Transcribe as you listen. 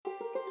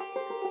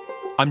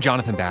I'm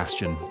Jonathan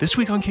Bastian. This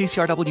week on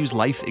KCRW's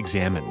Life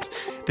Examined,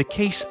 the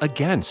case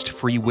against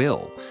free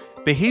will.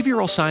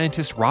 Behavioral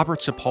scientist Robert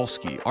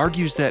Sapolsky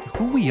argues that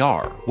who we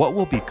are, what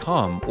we'll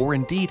become, or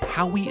indeed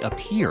how we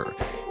appear,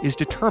 is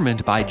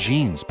determined by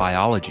genes,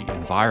 biology,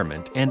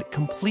 environment, and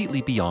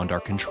completely beyond our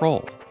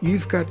control.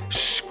 You've got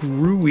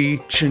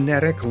screwy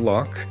genetic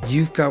luck.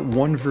 You've got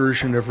one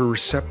version of a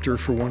receptor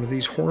for one of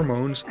these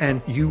hormones,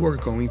 and you are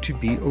going to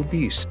be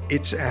obese.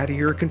 It's out of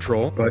your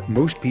control, but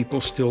most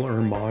people still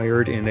are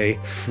mired in a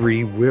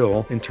free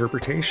will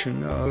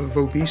interpretation of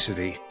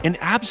obesity. And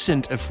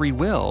absent of free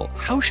will,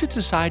 how should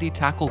society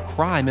tackle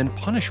crime and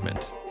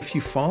punishment? If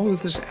you follow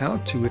this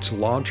out to its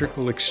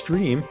logical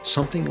extreme,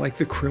 something like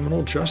the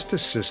criminal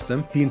justice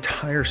system, the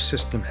entire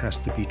system has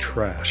to be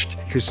trashed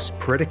because it's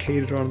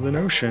predicated on the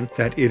notion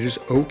that it is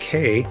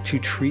okay to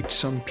treat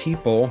some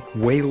people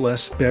way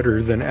less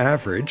better than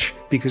average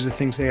because of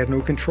things they had no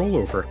control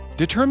over.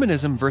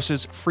 Determinism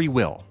versus free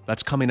will.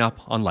 That's coming up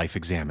on Life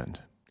Examined.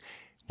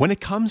 When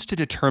it comes to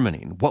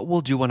determining what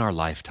we'll do in our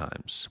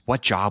lifetimes,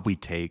 what job we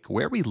take,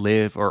 where we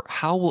live, or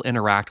how we'll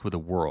interact with the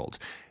world,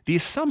 the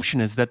assumption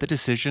is that the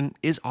decision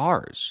is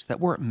ours, that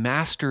we're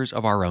masters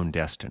of our own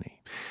destiny.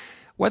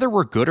 Whether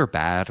we're good or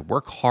bad,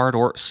 work hard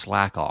or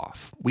slack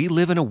off, we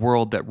live in a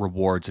world that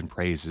rewards and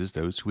praises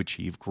those who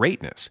achieve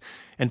greatness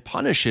and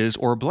punishes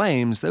or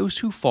blames those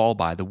who fall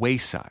by the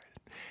wayside.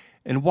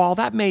 And while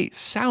that may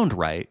sound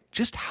right,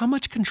 just how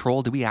much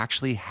control do we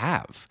actually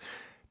have?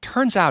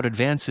 Turns out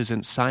advances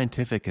in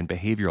scientific and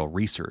behavioral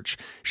research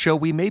show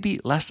we may be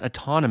less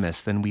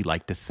autonomous than we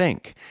like to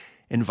think.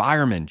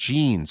 Environment,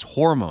 genes,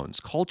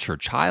 hormones, culture,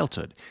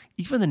 childhood,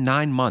 even the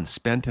 9 months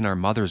spent in our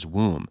mother's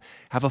womb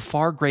have a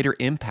far greater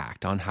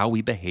impact on how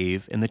we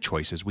behave and the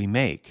choices we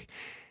make.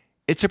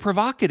 It's a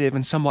provocative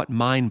and somewhat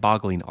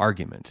mind-boggling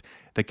argument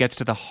that gets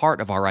to the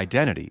heart of our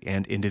identity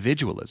and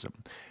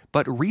individualism.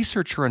 But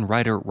researcher and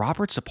writer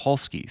Robert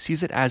Sapolsky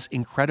sees it as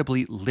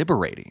incredibly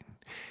liberating.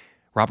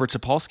 Robert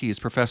Sapolsky is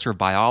professor of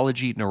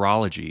biology,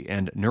 neurology,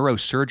 and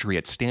neurosurgery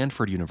at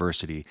Stanford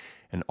University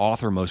and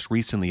author most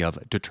recently of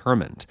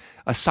Determined,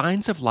 A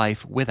Science of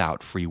Life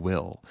Without Free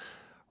Will.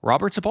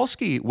 Robert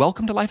Sapolsky,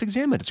 welcome to Life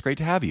Examined. It's great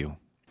to have you.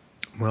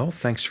 Well,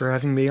 thanks for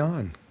having me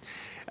on.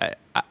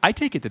 I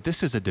take it that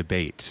this is a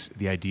debate,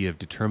 the idea of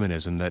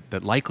determinism,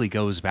 that likely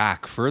goes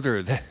back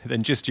further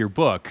than just your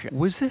book.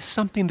 Was this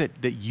something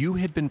that you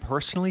had been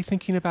personally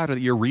thinking about or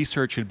that your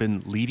research had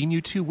been leading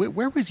you to?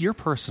 Where was your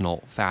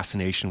personal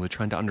fascination with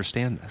trying to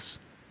understand this?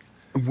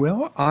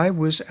 Well, I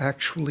was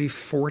actually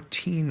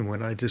 14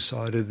 when I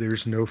decided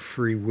there's no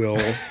free will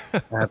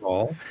at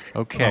all.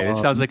 Okay, it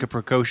sounds like a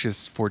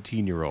precocious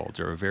 14-year-old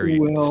or a very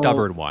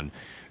stubborn one.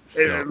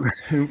 So.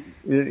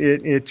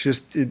 It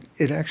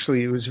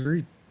was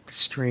very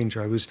strange.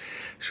 I was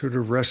sort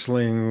of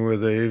wrestling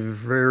with a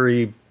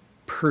very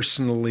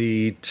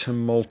personally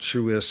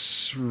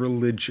tumultuous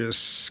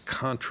religious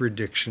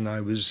contradiction.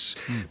 I was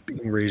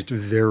being raised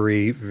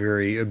very,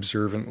 very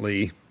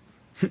observantly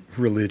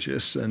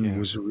religious and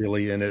was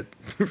really in it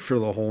for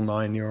the whole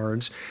 9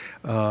 yards.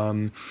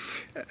 And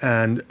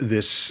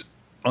this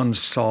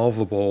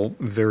unsolvable,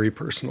 very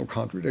personal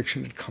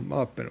contradiction had come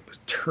up, and it was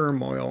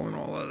turmoil and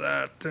all of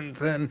that. And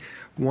then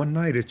one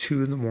night at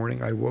 2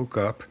 a.m, I woke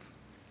up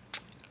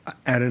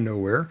out of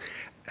nowhere,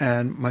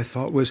 and my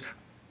thought was,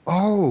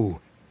 oh,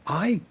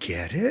 I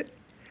get it.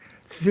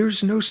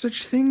 There's no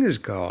such thing as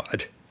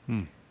God.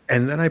 And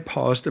then I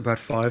paused about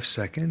 5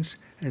 seconds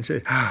and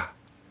said,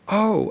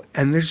 oh,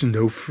 and there's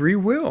no free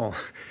will.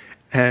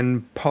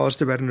 And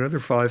paused about another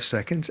 5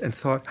 seconds and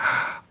thought,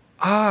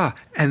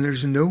 and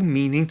there's no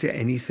meaning to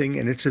anything,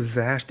 and it's a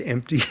vast,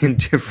 empty,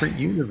 indifferent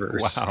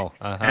universe. Wow.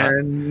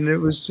 And it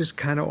was just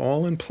kind of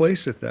all in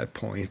place at that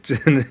point,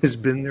 and has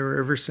been there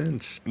ever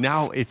since.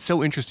 Now, it's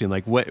so interesting.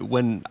 Like,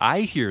 when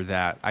I hear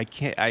that, I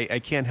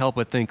can't help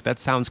but think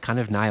that sounds kind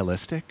of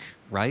nihilistic,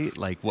 right?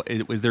 Like,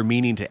 was there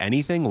meaning to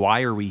anything?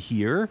 Why are we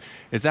here?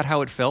 Is that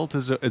how it felt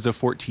as a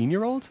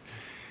 14-year-old?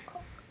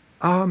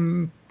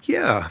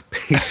 Yeah,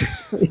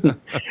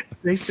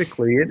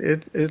 basically,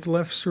 it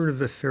left sort of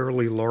a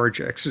fairly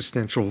large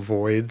existential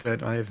void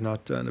that I have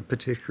not done a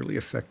particularly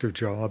effective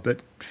job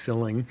at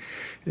filling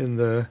in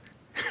the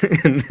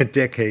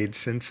decades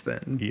since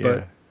then. Yeah.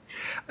 But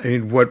I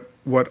mean,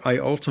 what I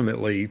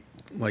ultimately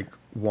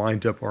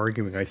wind up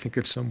arguing, I think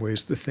in some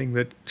ways the thing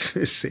that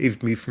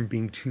saved me from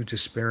being too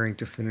despairing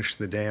to finish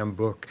the damn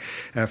book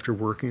after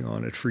working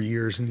on it for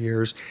years and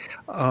years,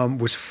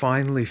 was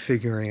finally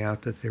figuring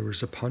out that there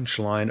was a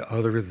punchline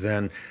other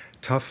than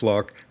tough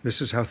luck,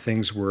 this is how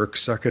things work,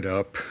 suck it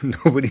up.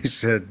 Nobody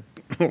said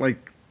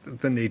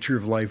the nature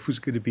of life was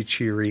going to be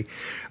cheery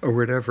or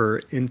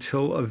whatever,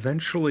 until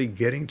eventually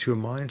getting to a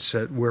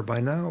mindset where by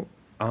now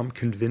I'm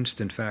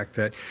convinced, in fact,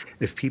 that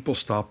if people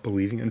stopped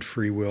believing in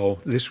free will,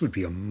 this would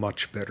be a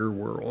much better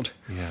world.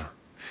 Yeah.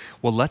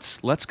 Well,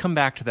 let's come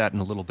back to that in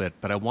a little bit,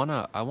 but I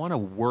wanna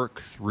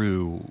work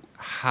through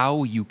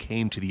how you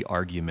came to the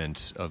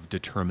argument of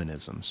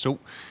determinism. So,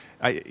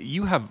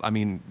 you have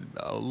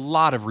a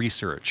lot of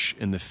research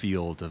in the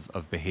field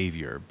of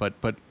behavior, but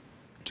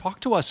Talk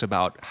to us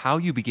about how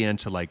you began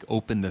to like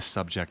open this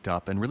subject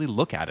up and really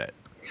look at it.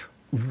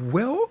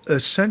 Well,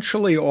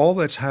 essentially, all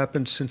that's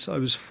happened since I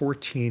was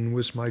 14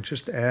 was my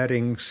just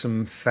adding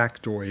some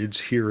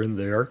factoids here and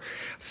there,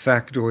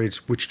 factoids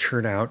which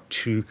turn out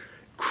to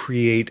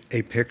create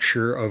a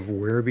picture of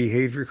where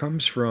behavior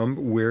comes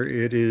from, where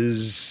it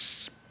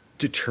is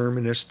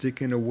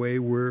deterministic in a way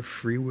where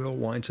free will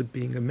winds up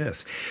being a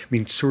myth. I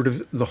mean, sort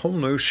of the whole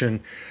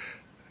notion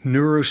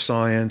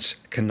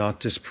neuroscience cannot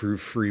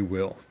disprove free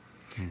will.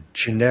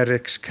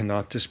 Genetics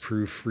cannot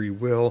disprove free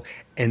will.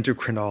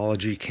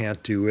 Endocrinology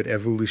can't do it.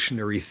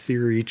 Evolutionary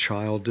theory,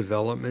 child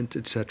development,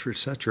 etc.,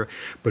 etc.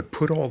 But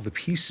put all the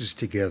pieces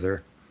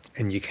together,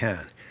 and you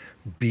can.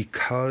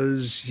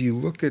 Because you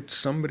look at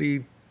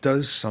somebody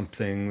does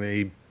something,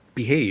 they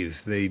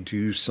behave, they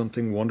do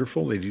something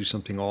wonderful, they do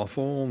something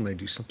awful, and they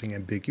do something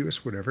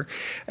ambiguous, whatever,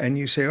 and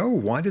you say, oh,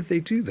 why did they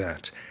do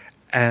that?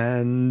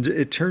 And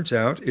it turns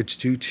out it's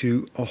due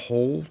to a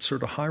whole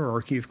sort of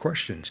hierarchy of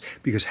questions,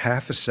 because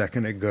half a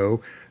second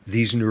ago,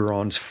 these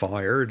neurons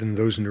fired and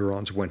those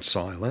neurons went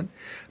silent.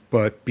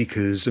 But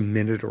because a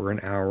minute or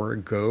an hour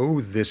ago,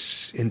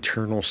 this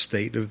internal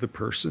state of the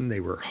person, they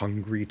were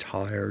hungry,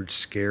 tired,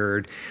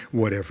 scared,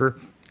 whatever,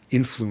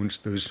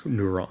 influenced those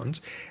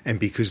neurons. And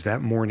because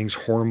that morning's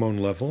hormone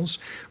levels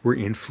were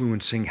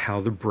influencing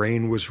how the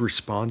brain was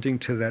responding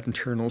to that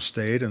internal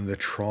state and the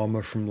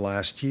trauma from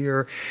last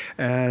year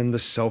and the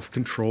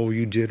self-control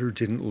you did or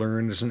didn't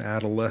learn as an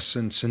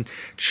adolescence and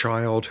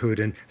childhood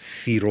and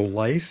fetal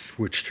life,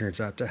 which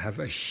turns out to have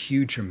a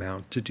huge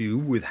amount to do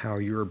with how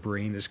your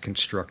brain is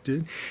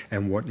constructed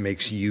and what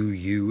makes you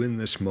you in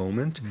this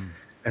moment.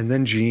 And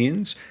then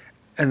genes.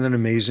 And then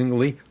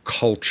amazingly,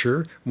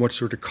 culture, what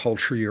sort of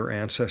culture your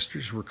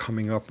ancestors were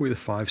coming up with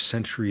 5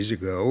 centuries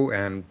ago,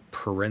 and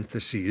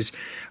parentheses,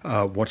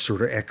 what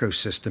sort of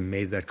ecosystem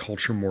made that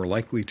culture more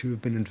likely to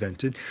have been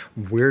invented.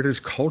 Where does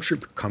culture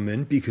come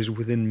in? Because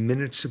within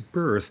minutes of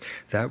birth,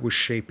 that was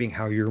shaping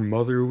how your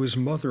mother was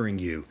mothering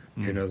you.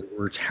 In other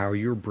words, how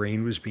your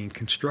brain was being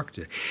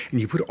constructed.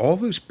 And you put all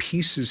those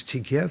pieces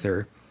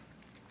together,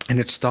 and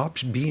it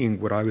stops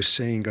being what I was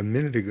saying a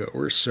minute ago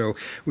or so,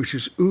 which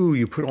is, ooh,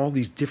 you put all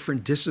these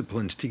different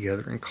disciplines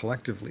together and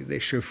collectively they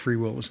show free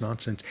will is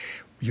nonsense.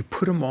 You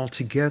put them all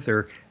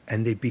together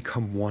and they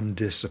become one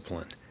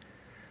discipline.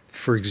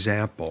 For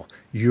example,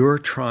 you're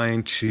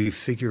trying to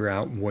figure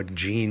out what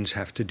genes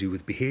have to do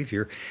with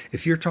behavior.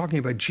 If you're talking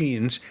about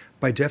genes,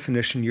 by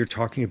definition, you're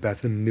talking about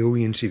the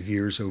millions of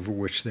years over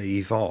which they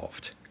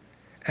evolved.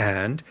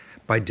 And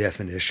by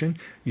definition,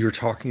 you're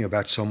talking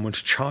about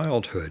someone's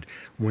childhood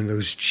when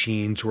those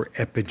genes were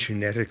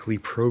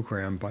epigenetically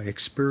programmed by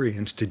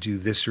experience to do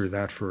this or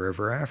that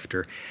forever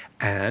after.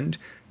 And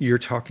you're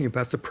talking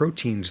about the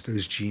proteins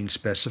those genes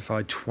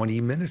specified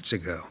 20 minutes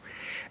ago.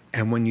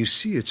 And when you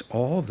see it's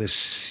all this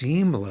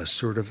seamless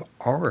sort of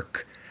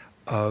arc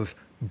of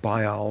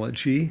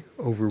biology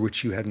over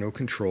which you had no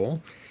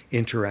control,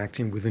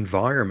 interacting with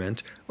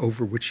environment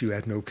over which you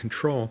had no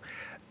control,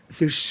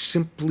 there's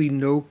simply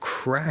no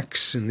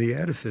cracks in the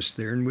edifice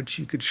there in which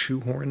you could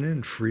shoehorn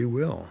in free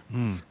will.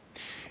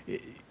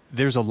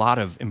 There's a lot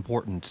of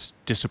important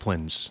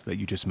disciplines that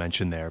you just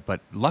mentioned there,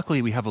 but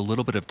luckily we have a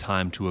little bit of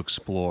time to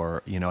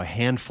explore, a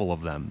handful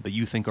of them that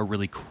you think are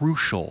really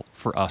crucial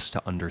for us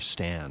to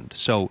understand.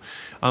 So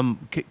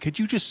could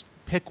you just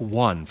pick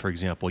one, for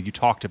example? You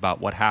talked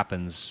about what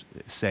happens,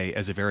 say,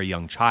 as a very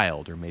young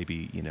child, or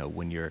maybe,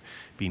 when you're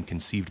being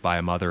conceived by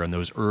a mother in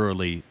those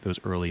early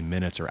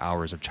minutes or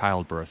hours of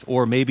childbirth,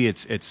 or maybe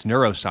it's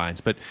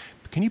neuroscience. But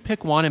can you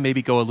pick one and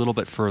maybe go a little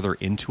bit further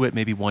into it?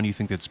 Maybe one you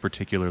think that's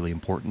particularly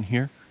important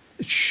here?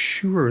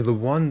 Sure. The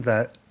one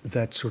that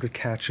sort of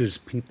catches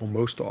people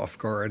most off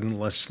guard,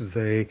 unless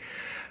they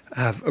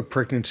have a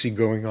pregnancy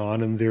going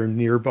on and they're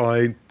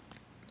nearby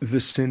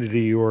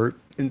vicinity or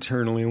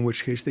internally, in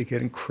which case they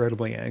get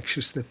incredibly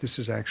anxious that this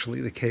is actually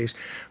the case.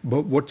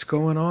 But what's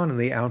going on in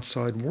the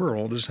outside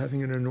world is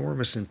having an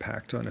enormous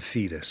impact on a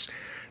fetus.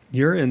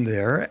 You're in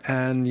there,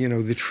 and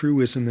the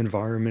truism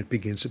environment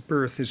begins at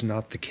birth is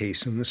not the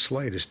case in the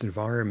slightest.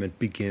 Environment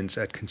begins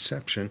at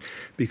conception,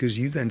 because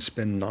you then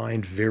spend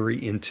 9 very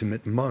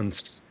intimate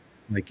months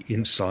like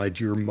inside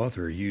your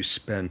mother. You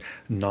spend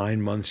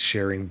 9 months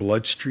sharing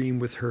bloodstream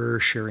with her,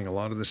 sharing a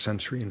lot of the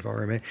sensory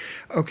environment.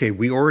 Okay,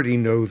 we already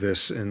know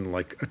this in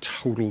like a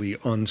totally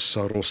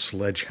unsubtle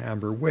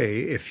sledgehammer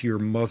way. If your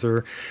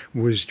mother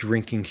was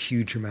drinking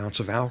huge amounts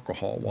of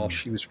alcohol while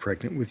she was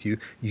pregnant with you,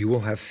 you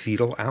will have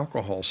fetal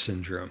alcohol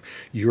syndrome.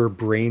 Your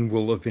brain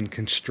will have been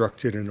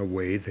constructed in a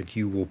way that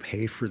you will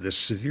pay for this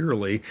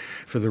severely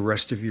for the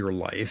rest of your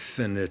life,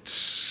 and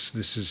this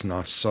is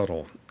not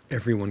subtle.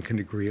 Everyone can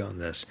agree on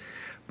this.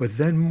 But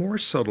then more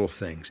subtle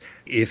things.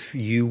 If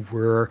you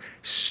were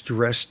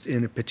stressed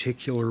in a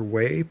particular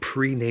way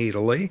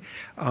prenatally,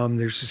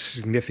 there's a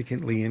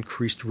significantly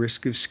increased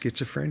risk of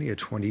schizophrenia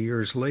 20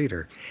 years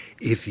later.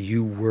 If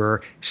you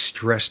were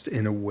stressed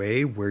in a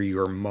way where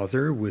your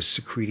mother was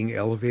secreting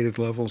elevated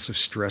levels of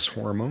stress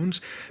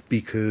hormones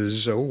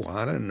because, oh,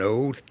 I don't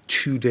know,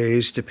 2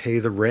 days to pay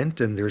the rent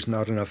and there's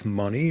not enough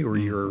money, or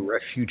you're a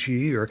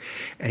refugee or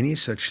any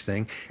such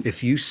thing,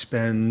 if you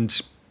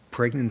spend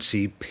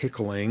pregnancy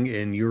pickling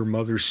in your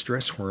mother's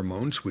stress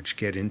hormones, which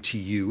get into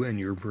you and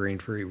your brain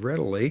very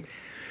readily,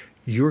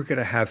 you're going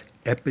to have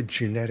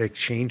epigenetic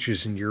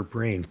changes in your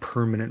brain,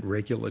 permanent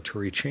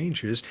regulatory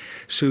changes,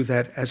 so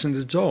that as an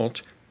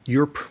adult,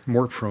 you're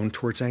more prone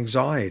towards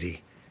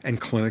anxiety and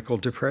clinical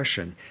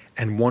depression.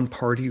 And one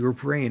part of your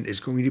brain is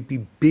going to be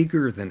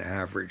bigger than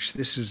average.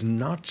 This is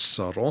not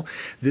subtle.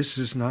 This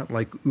is not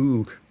like,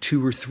 ooh,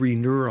 2 or 3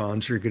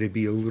 neurons are going to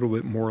be a little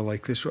bit more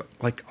like this.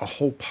 Like a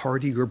whole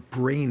part of your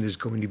brain is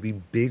going to be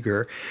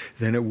bigger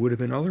than it would have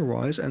been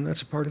otherwise. And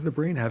that's a part of the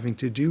brain having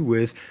to do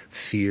with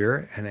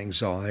fear and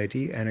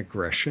anxiety and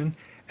aggression.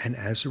 And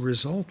as a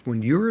result,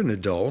 when you're an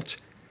adult,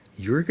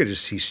 you're going to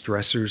see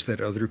stressors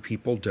that other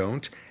people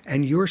don't,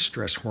 and your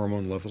stress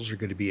hormone levels are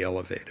going to be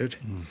elevated.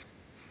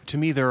 To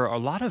me, there are a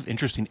lot of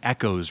interesting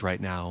echoes right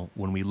now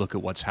when we look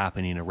at what's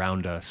happening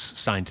around us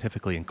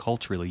scientifically and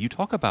culturally. You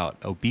talk about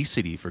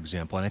obesity, for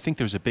example, and I think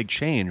there's a big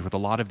change with a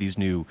lot of these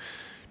new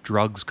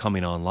drugs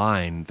coming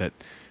online, that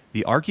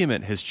the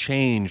argument has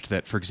changed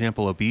that, for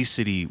example,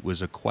 obesity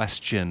was it a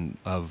question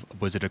of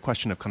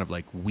kind of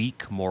like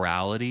weak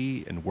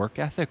morality and work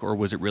ethic, or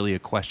was it really a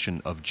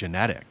question of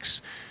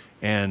genetics?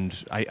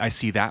 And I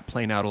see that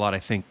playing out a lot. I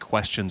think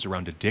questions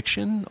around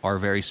addiction are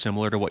very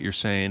similar to what you're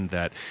saying,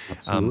 that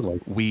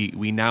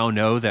we now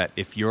know that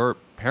if your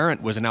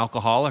parent was an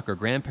alcoholic or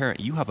grandparent,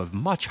 you have a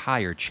much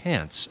higher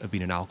chance of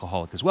being an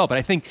alcoholic as well. But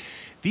I think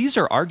these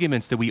are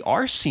arguments that we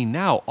are seeing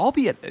now,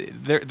 albeit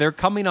they're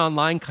coming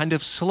online kind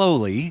of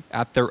slowly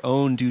at their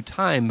own due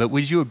time. But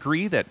would you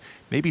agree that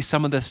maybe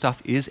some of this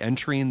stuff is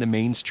entering the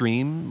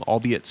mainstream,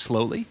 albeit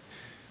slowly?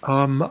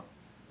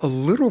 A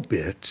little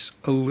bit,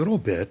 a little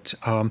bit.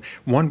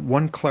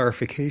 One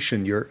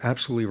clarification, you're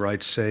absolutely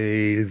right.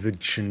 Say the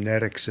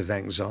genetics of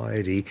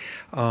anxiety.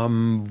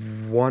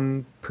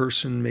 One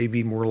person may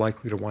be more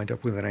likely to wind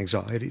up with an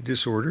anxiety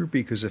disorder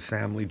because of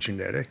family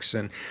genetics,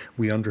 and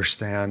we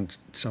understand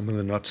some of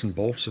the nuts and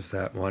bolts of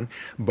that one,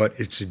 but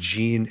it's a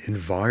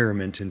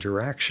gene-environment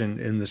interaction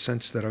in the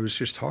sense that I was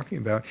just talking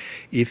about.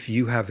 If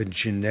you have a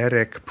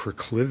genetic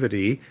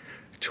proclivity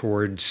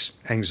towards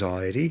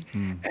anxiety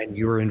and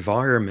your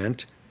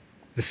environment,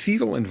 the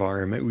fetal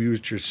environment we were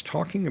just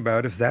talking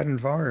about, if that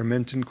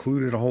environment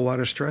included a whole lot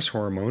of stress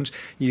hormones,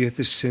 you get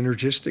this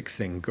synergistic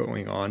thing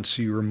going on.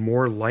 So you're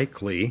more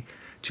likely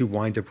to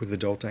wind up with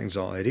adult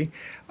anxiety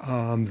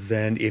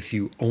than if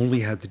you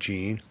only had the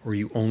gene or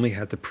you only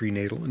had the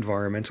prenatal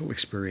environmental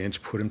experience,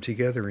 put them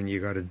together and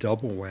you got a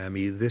double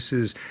whammy. This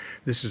is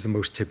the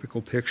most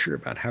typical picture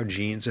about how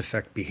genes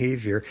affect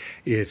behavior.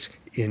 It's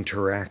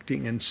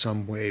interacting in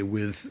some way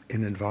with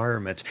an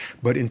environment.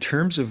 But in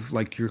terms of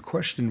like your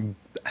question,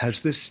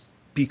 has this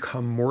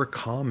become more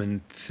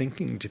common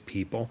thinking to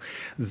people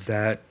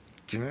that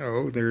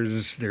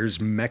there's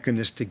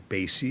mechanistic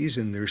bases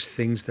and there's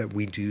things that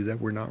we do that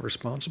we're not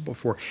responsible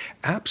for?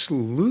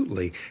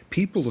 Absolutely.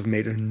 People have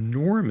made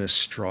enormous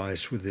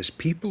strides with this.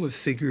 People have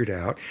figured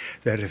out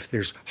that if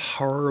there's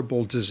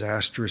horrible,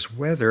 disastrous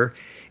weather,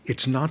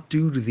 it's not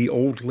due to the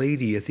old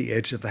lady at the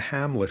edge of the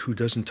hamlet who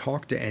doesn't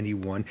talk to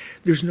anyone.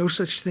 There's no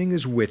such thing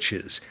as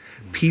witches.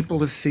 People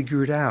have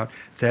figured out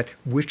that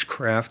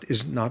witchcraft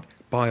is not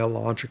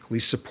biologically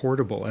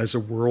supportable as a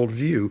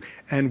worldview,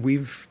 and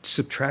we've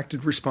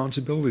subtracted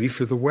responsibility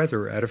for the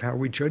weather out of how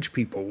we judge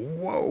people.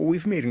 Whoa,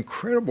 we've made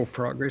incredible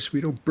progress.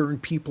 We don't burn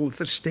people at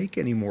the stake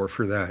anymore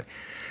for that.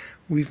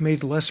 We've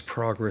made less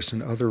progress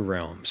in other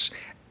realms.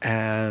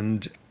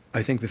 And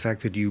I think the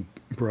fact that you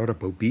brought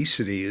up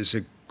obesity is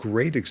a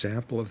great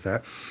example of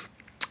that.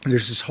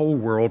 There's this whole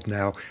world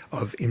now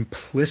of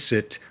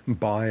implicit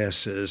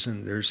biases,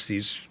 and there's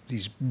these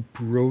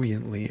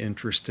brilliantly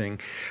interesting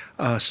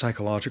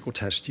psychological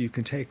tests you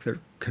can take that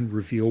can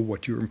reveal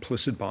what your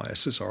implicit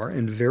biases are.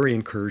 And very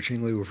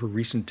encouragingly, over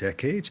recent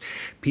decades,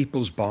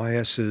 people's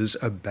biases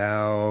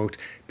about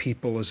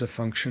people as a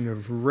function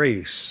of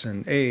race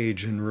and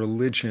age and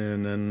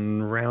religion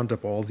and round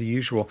up all the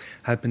usual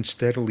have been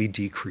steadily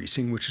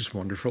decreasing, which is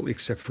wonderful,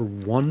 except for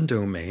one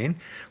domain,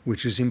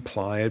 which is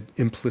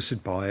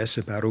implicit bias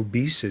about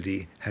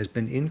obesity has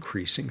been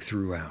increasing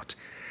throughout.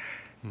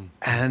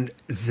 And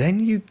then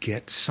you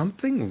get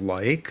something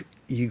like,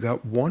 you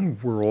got one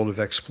world of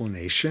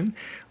explanation,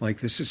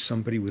 like this is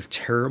somebody with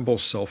terrible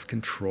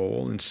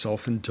self-control and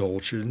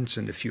self-indulgence,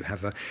 and if you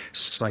have a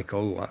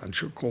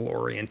psychological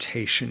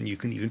orientation, you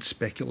can even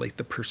speculate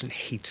the person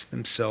hates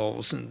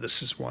themselves, and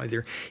this is why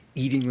they're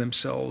eating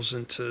themselves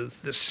into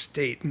this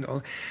state.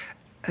 And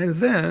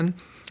then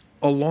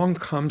along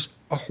comes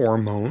a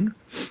hormone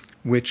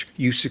which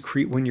you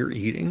secrete when you're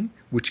eating,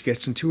 which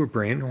gets into a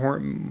brain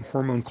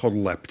hormone called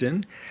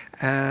leptin,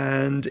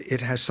 and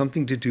it has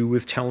something to do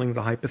with telling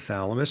the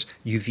hypothalamus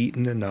you've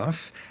eaten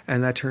enough,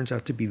 and that turns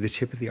out to be the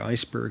tip of the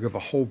iceberg of a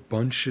whole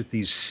bunch of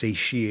these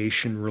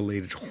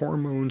satiation-related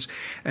hormones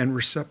and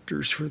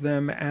receptors for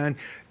them, and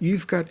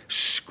you've got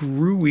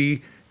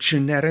screwy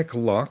genetic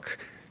luck.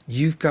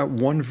 You've got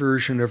one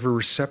version of a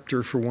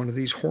receptor for one of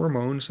these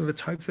hormones of a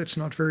type that's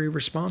not very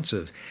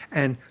responsive,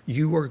 and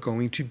you are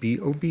going to be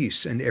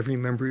obese. And every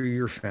member of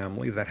your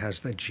family that has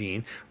that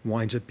gene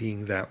winds up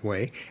being that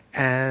way,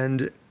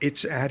 and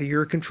it's out of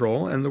your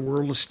control, and the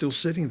world is still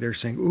sitting there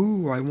saying,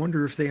 ooh, I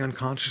wonder if they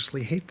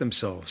unconsciously hate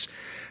themselves.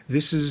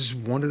 This is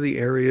one of the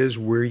areas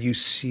where you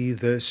see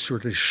the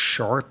sort of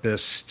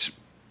sharpest,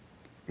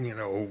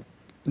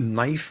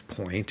 knife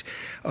point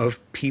of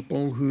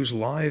people whose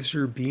lives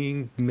are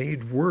being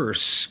made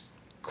worse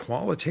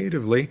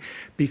qualitatively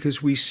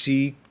because we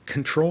see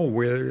control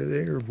where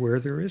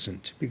there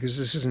isn't, because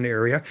this is an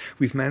area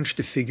we've managed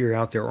to figure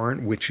out there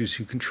aren't witches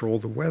who control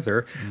the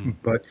weather,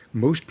 but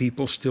most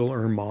people still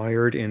are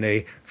mired in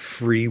a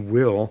free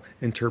will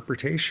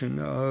interpretation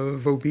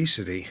of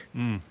obesity.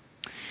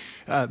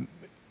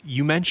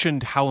 You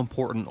mentioned how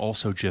important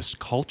also just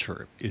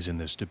culture is in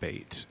this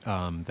debate.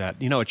 That,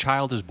 a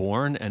child is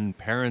born and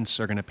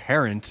parents are going to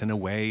parent in a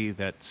way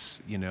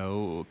that's,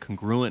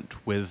 congruent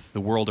with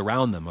the world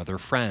around them, other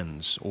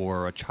friends,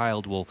 or a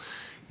child will,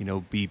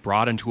 be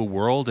brought into a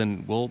world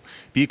and will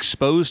be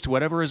exposed to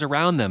whatever is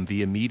around them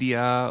via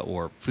media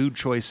or food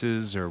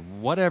choices or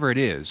whatever it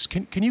is.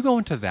 Can you go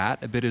into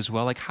that a bit as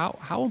well? Like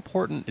how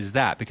important is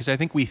that? Because I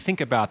think we think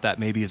about that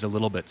maybe as a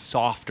little bit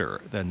softer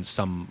than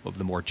some of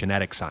the more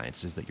genetic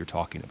sciences that you're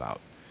talking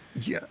about.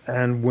 Yeah,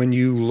 and when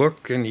you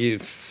look and you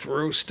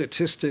throw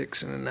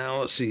statistics and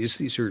analyses,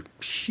 these are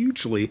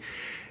hugely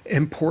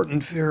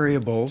important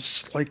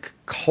variables like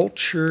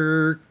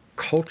culture.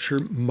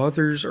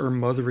 Mothers are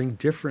mothering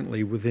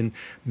differently within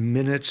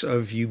minutes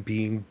of you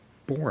being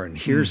born.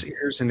 Here's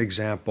an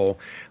example.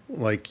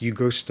 Like, you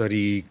go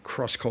study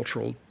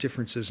cross-cultural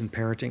differences in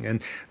parenting,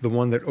 and the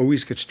one that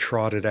always gets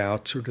trotted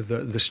out, sort of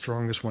the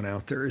strongest one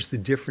out there, is the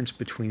difference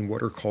between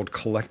what are called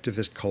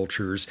collectivist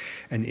cultures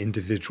and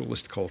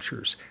individualist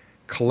cultures.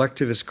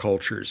 Collectivist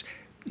cultures,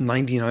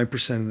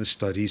 99% of the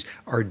studies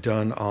are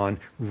done on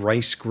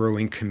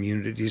rice-growing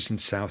communities in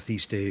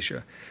Southeast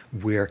Asia,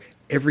 where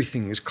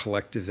everything is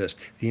collectivist.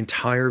 The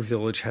entire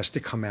village has to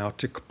come out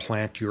to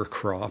plant your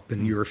crop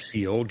in your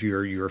field,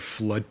 your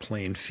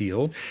floodplain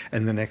field,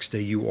 and the next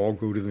day you all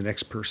go to the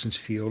next person's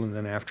field, and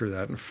then after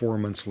that, and 4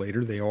 months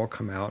later, they all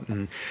come out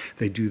and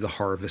they do the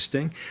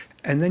harvesting.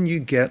 And then you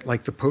get,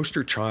 like, the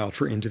poster child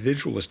for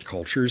individualist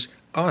cultures,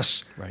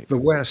 us, Right. the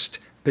West,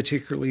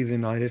 particularly the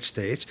United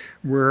States,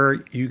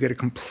 where you get a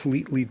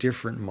completely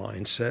different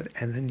mindset,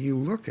 and then you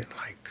look at,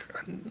 like,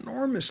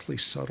 enormously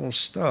subtle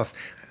stuff.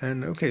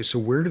 And okay, so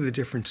where do the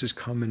differences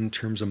come in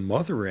terms of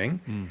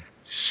mothering?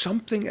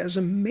 Something as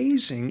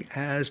amazing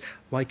as,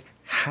 like,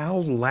 how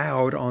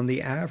loud on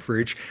the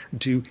average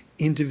do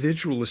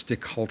individualistic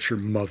culture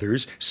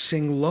mothers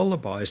sing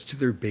lullabies to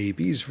their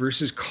babies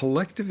versus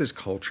collectivist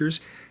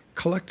cultures?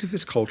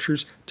 Collectivist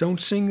cultures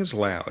don't sing as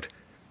loud.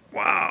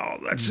 Wow,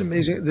 that's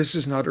amazing. This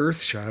is not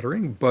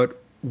earth-shattering,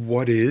 but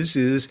what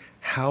is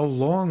how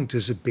long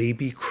does a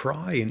baby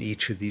cry in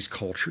each of these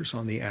cultures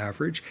on the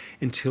average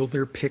until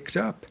they're picked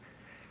up?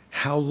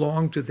 How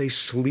long do they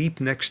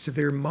sleep next to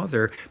their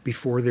mother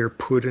before they're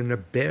put in a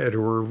bed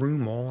or a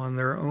room all on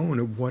their own?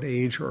 At what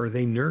age are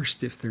they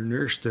nursed, if they're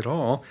nursed at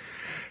all?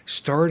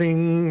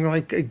 Starting,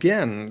 like,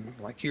 again,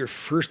 like your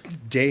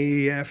first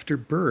day after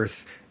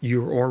birth,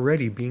 you're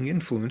already being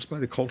influenced by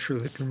the culture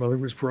that your mother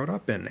was brought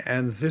up in.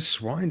 And this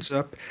winds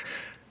up,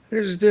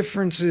 there's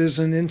differences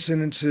and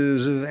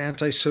incidences of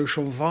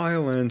antisocial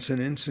violence and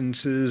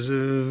instances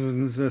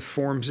of the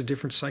forms of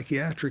different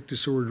psychiatric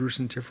disorders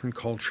in different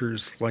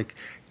cultures. Like,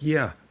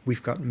 yeah,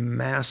 we've got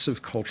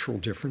massive cultural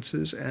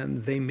differences,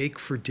 and they make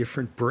for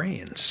different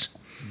brains.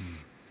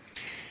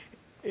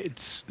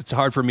 It's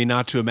hard for me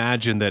not to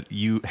imagine that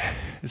you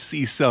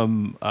see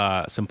some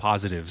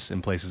positives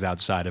in places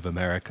outside of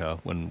America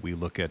when we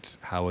look at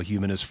how a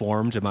human is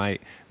formed. Am I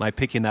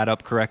picking that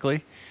up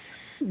correctly?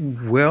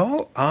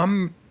 Well,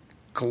 I'm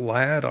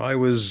glad I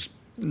was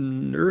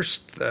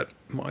nursed, that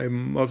my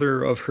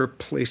mother of her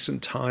place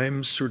and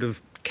time sort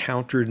of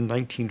countered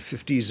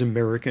 1950s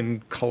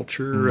American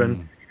culture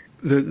and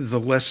the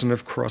lesson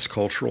of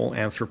cross-cultural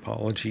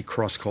anthropology,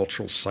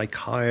 cross-cultural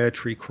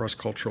psychiatry,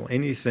 cross-cultural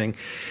anything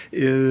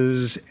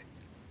is,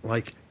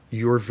 like,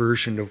 your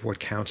version of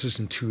what counts as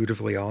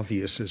intuitively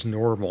obvious as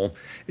normal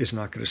is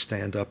not going to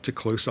stand up to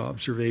close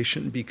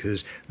observation,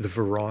 because the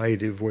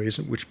variety of ways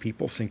in which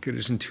people think it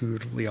is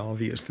intuitively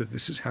obvious that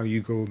this is how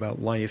you go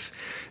about life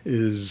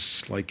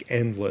is, like,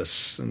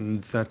 endless.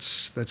 And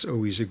that's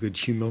always a good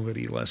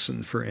humility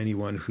lesson for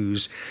anyone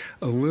who's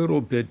a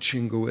little bit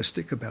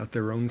jingoistic about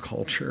their own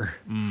culture.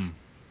 I'm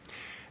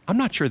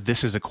not sure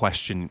this is a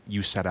question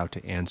you set out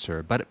to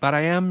answer, but I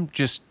am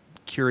just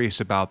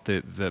curious about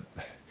the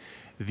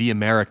the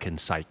American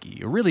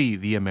psyche, or really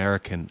the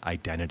American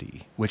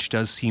identity, which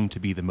does seem to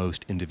be the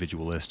most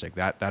individualistic.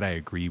 That I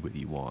agree with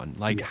you on.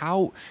 Like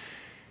Yeah.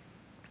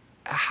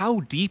 how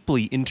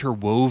deeply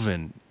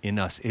interwoven in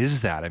us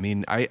is that? I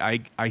mean,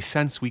 I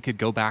sense we could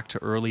go back to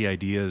early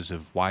ideas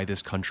of why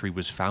this country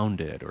was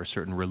founded, or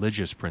certain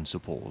religious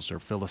principles, or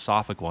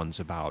philosophic ones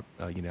about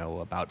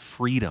about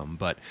freedom.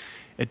 But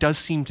it does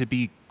seem to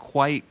be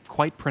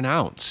quite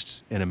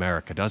pronounced in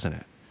America, doesn't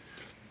it?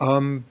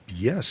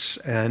 Yes,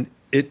 and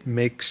it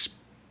makes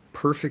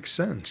perfect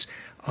sense.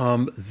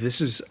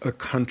 This is a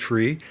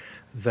country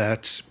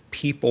that's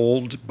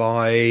peopled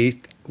by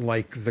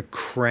like the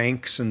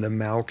cranks and the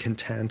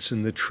malcontents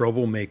and the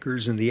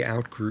troublemakers and the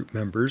outgroup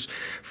members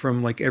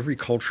from like every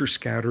culture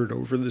scattered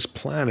over this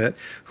planet,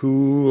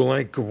 who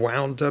like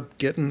wound up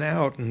getting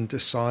out and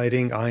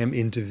deciding, I am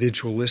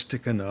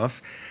individualistic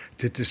enough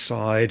to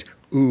decide,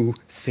 ooh,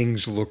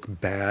 things look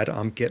bad,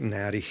 I'm getting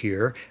out of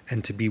here,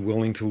 and to be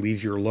willing to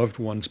leave your loved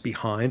ones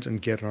behind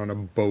and get on a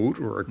boat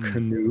or a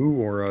canoe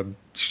or a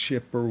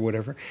ship or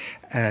whatever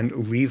and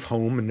leave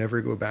home and never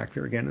go back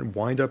there again, and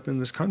wind up in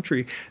this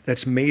country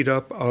that's made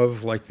up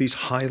of like these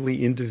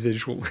highly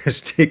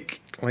individualistic,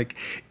 like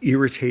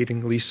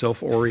irritatingly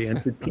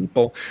self-oriented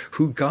people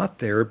who got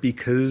there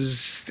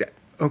because,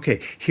 okay,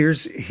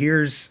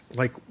 here's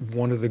like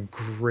one of the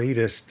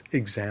greatest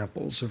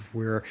examples of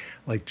where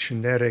like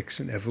genetics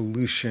and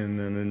evolution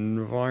and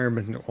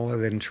environment and all of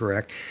that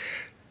interact.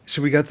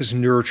 So we got this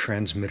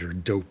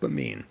neurotransmitter,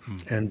 dopamine,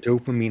 and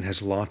dopamine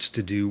has lots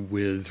to do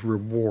with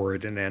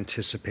reward and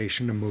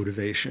anticipation and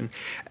motivation.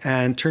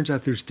 And turns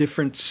out there's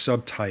different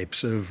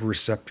subtypes of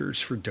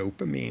receptors for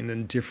dopamine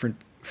and different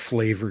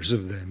flavors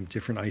of them,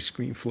 different ice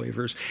cream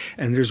flavors.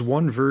 And there's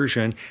one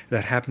version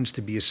that happens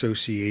to be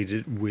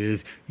associated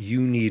with,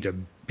 you need a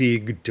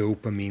big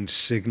dopamine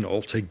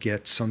signal to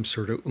get some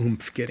sort of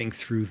oomph getting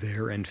through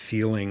there and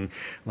feeling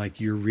like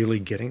you're really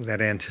getting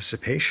that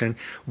anticipation.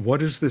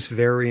 What is this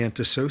variant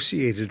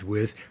associated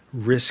with?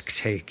 Risk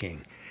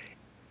taking,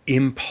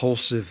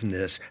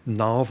 impulsiveness,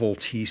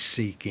 novelty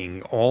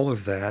seeking, all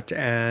of that,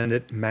 and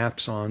it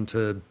maps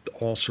onto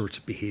all sorts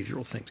of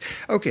behavioral things.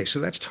 Okay, so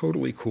that's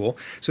totally cool.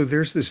 So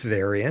there's this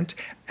variant,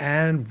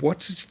 and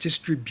what's its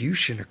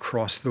distribution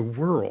across the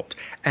world?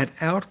 And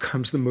out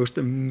comes the most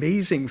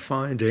amazing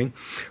finding,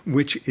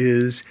 which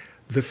is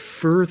the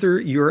further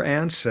your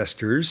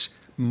ancestors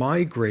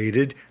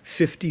migrated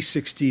 50,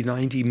 60,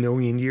 90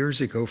 million years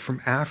ago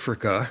from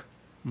Africa,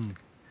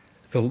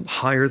 the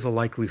higher the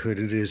likelihood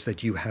it is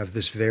that you have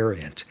this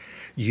variant.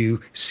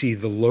 You see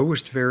the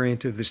lowest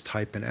variant of this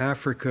type in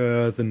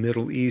Africa, the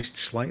Middle East,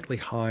 slightly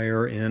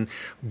higher in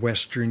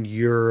Western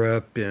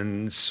Europe,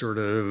 in sort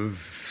of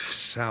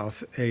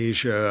South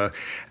Asia,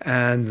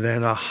 and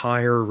then a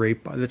higher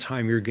rate by the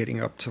time you're getting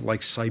up to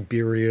like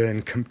Siberia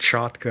and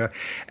Kamchatka.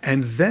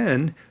 And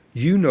then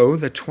you know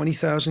that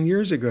 20,000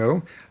 years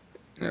ago,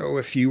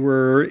 if you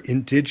were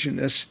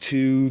indigenous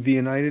to the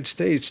United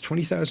States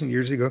 20,000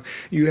 years ago,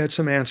 you had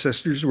some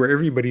ancestors where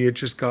everybody had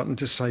just gotten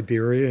to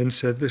Siberia and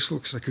said, this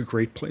looks like a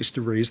great place to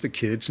raise the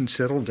kids and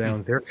settle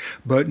down there.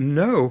 But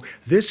no,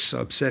 this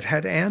subset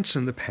had ants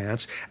in the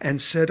pants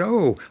and said,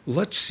 oh,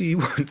 let's see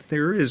what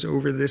there is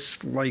over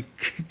this,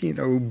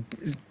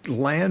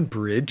 land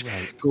bridge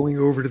going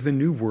over to the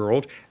New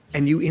World.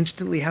 And you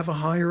instantly have a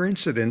higher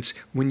incidence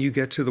when you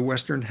get to the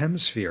Western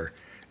Hemisphere,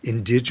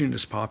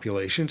 indigenous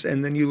populations,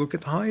 and then you look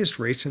at the highest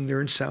rates and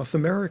they're in South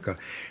America.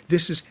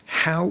 This is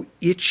how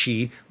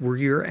itchy were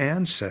your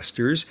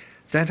ancestors.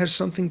 That has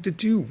something to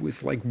do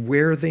with like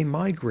where they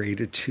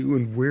migrated to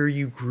and where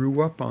you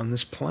grew up on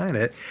this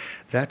planet.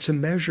 That's a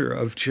measure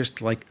of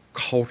just like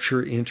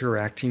culture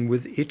interacting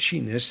with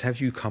itchiness. Have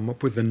you come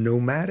up with a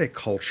nomadic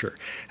culture?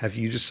 Have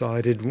you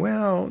decided,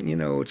 well,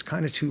 it's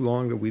kind of too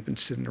long that we've been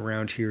sitting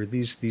around here.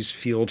 These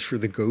fields for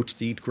the goats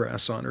to eat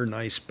grass on are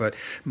nice, but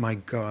my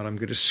God, I'm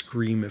going to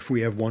scream if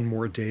we have one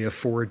more day of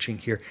foraging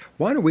here.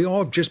 Why don't we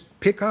all just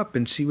pick up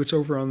and see what's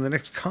over on the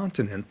next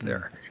continent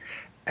there?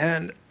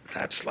 And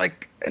that's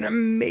like an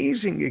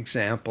amazing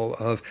example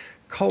of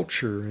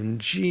culture and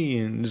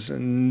genes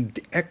and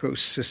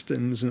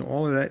ecosystems and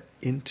all of that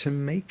into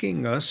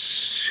making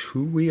us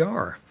who we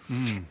are.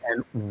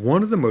 And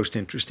one of the most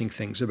interesting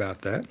things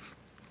about that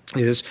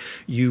is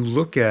you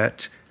look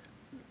at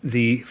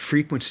the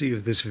frequency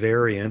of this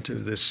variant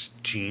of this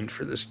gene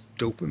for this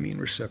dopamine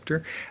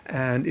receptor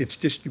and its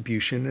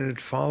distribution, and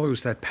it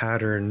follows that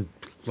pattern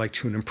like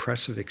to an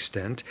impressive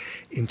extent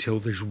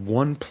until there's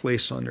one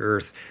place on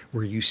Earth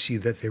where you see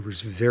that there was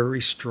very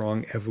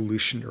strong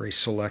evolutionary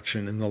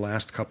selection in the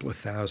last couple of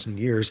thousand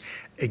years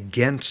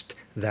against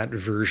that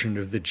version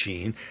of the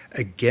gene,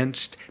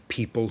 against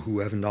people who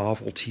have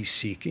novelty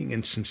seeking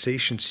and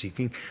sensation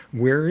seeking.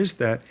 Where is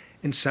that?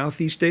 In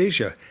Southeast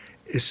Asia.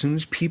 As soon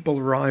as people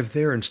arrived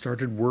there and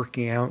started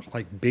working out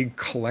like big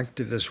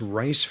collectivist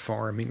rice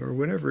farming or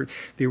whatever,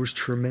 there was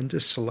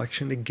tremendous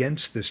selection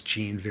against this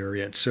gene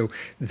variant. So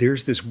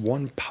there's this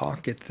one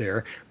pocket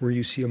there where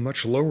you see a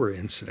much lower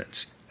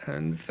incidence.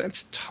 And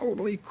that's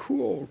totally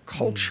cool.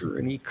 Culture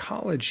and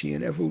ecology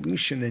and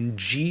evolution and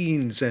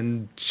genes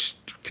and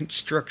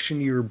construction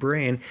of your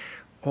brain.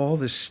 All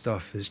this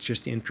stuff is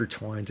just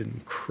intertwined in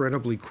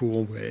incredibly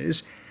cool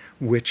ways,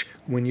 which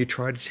when you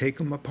try to take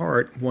them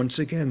apart, once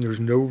again, there's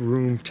no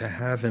room to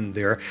have in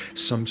there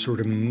some sort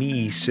of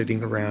me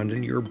sitting around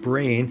in your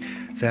brain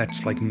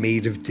that's like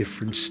made of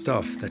different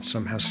stuff that's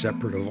somehow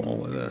separate of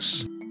all of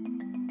this.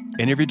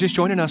 And if you're just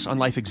joining us on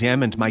Life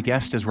Examined, my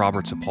guest is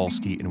Robert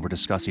Sapolsky, and we're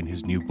discussing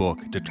his new book,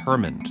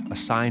 Determined, A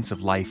Science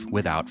of Life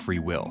Without Free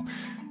Will.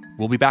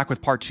 We'll be back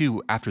with part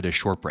 2 after this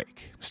short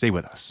break. Stay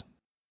with us.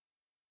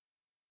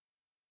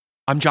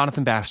 I'm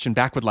Jonathan Bastian,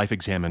 back with Life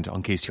Examined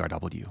on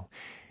KCRW.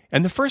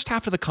 In the first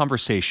half of the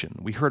conversation,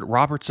 we heard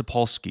Robert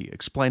Sapolsky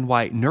explain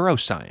why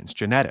neuroscience,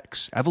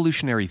 genetics,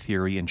 evolutionary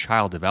theory, and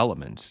child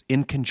development,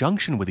 in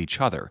conjunction with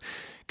each other,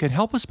 can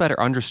help us better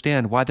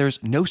understand why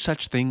there's no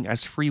such thing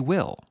as free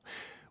will.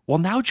 We'll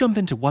now jump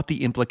into what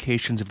the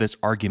implications of this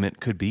argument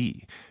could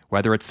be,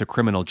 whether it's the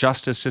criminal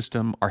justice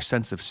system, our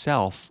sense of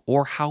self,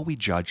 or how we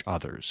judge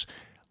others.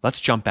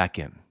 Let's jump back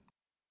in.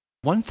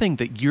 One thing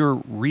that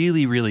you're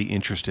really, really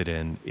interested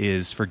in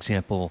is, for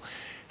example,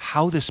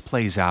 how this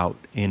plays out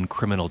in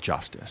criminal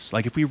justice.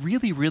 Like, if we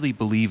really, really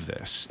believe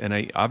this,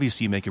 and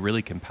obviously you make a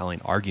really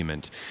compelling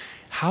argument,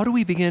 how do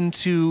we begin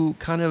to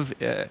kind of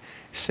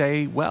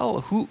say,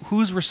 well,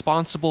 who's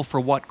responsible for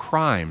what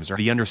crimes? Or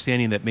the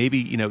understanding that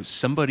maybe,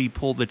 somebody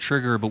pulled the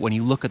trigger, but when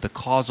you look at the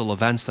causal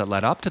events that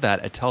led up to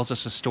that, it tells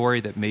us a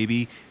story that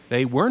maybe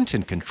they weren't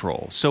in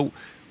control. So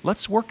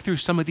let's work through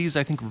some of these,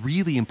 I think,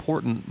 really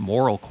important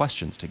moral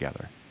questions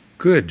together.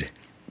 Good,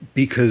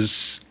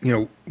 because,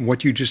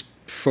 what you just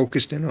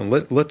focused in on.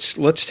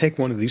 Let's take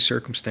one of these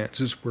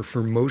circumstances where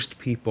for most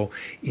people,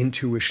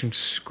 intuition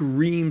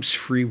screams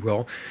free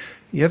will.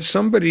 You have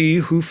somebody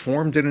who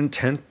formed an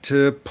intent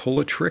to pull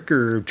a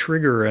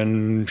trigger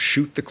and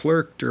shoot the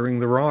clerk during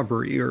the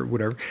robbery or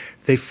whatever.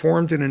 They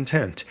formed an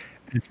intent.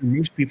 And for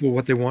most people,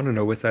 what they want to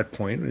know at that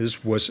point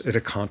is, was it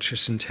a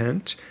conscious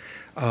intent?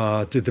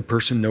 Did the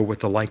person know what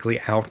the likely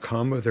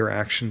outcome of their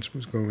actions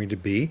was going to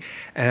be?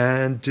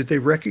 And did they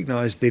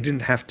recognize they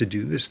didn't have to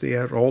do this? They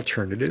had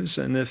alternatives.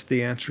 And if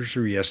the answers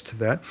are yes to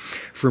that,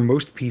 for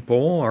most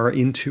people, our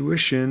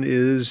intuition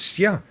is,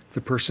 yeah,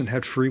 the person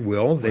had free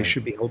will. They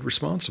should be held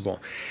responsible.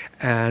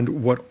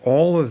 And what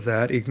all of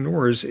that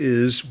ignores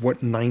is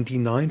what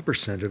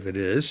 99% of it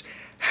is.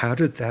 How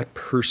did that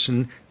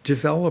person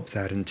develop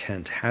that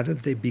intent? How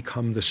did they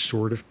become the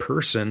sort of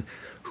person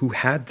who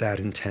had that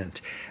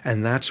intent?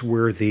 And that's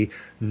where the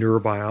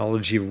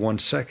neurobiology of 1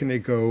 second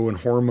ago and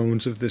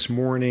hormones of this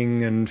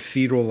morning and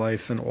fetal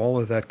life and all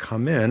of that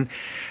come in.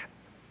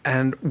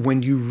 And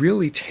when you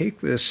really take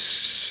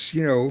this,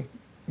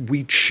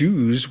 we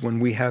choose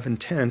when we have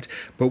intent,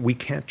 but we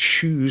can't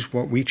choose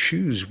what we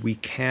choose. We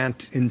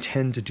can't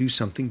intend to do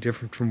something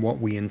different from what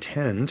we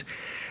intend.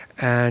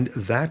 And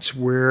that's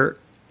where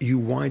you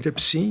wind up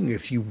seeing,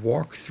 if you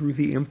walk through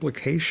the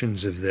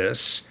implications of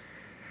this,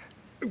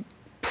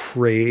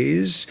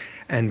 praise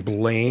and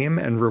blame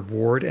and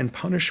reward and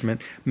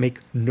punishment make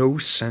no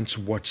sense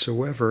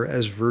whatsoever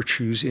as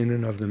virtues in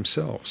and of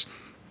themselves.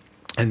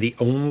 And the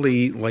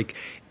only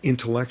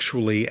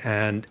intellectually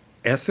and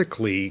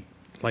ethically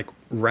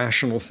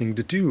rational thing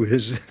to do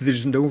is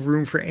there's no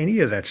room for any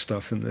of that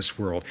stuff in this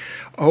world.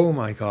 Oh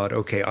my God,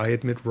 okay, I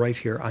admit right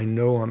here, I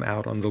know I'm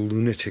out on the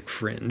lunatic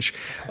fringe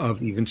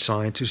of even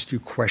scientists who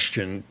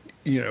question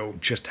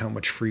just how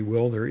much free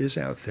will there is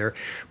out there.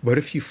 But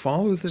if you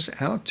follow this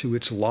out to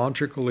its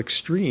logical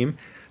extreme,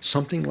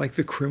 something like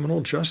the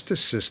criminal justice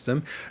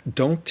system,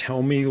 don't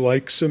tell me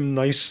some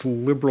nice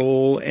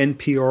liberal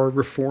NPR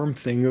reform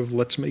thing of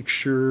let's make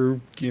sure,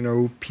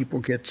 people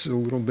get a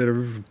little bit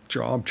of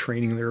job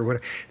training there or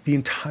whatever. The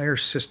entire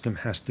system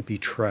has to be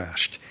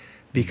trashed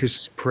because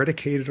it's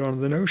predicated on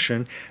the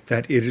notion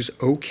that it is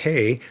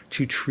okay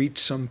to treat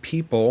some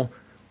people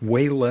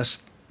way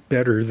less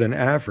better than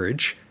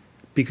average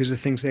because of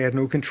things they had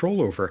no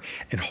control over.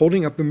 And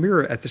holding up a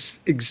mirror at this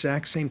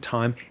exact same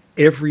time,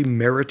 every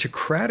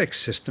meritocratic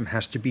system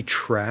has to be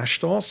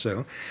trashed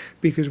also,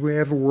 because we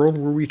have a world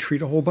where we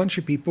treat a whole bunch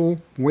of people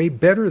way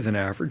better than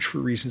average for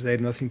reasons they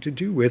had nothing to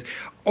do with.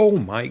 Oh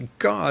my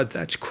God,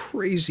 that's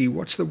crazy.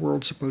 What's the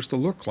world supposed to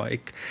look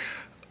like?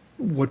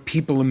 What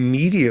people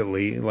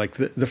immediately,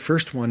 the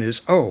first one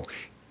is,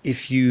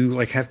 if you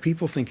have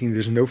people thinking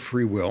there's no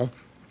free will,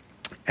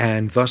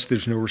 and thus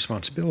there's no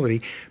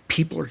responsibility,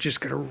 people are just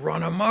going to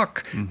run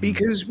amok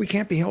because we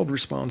can't be held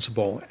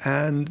responsible.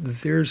 And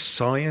there's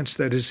science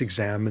that has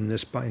examined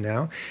this by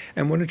now.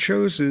 And what it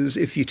shows is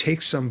if you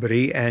take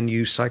somebody and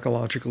you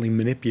psychologically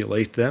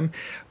manipulate them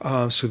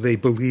so they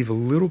believe a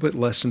little bit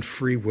less in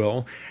free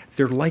will,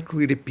 they're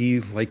likely to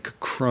be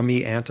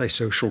crummy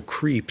antisocial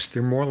creeps.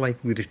 They're more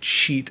likely to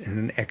cheat in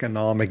an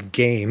economic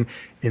game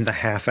in the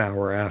half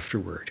hour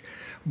afterward.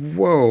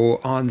 Whoa,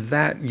 on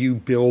that you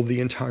build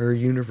the entire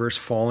universe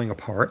falling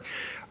apart.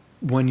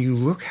 When you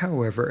look,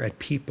 however, at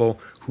people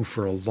who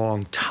for a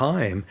long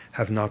time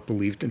have not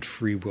believed in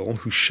free will,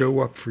 who show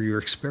up for your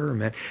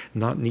experiment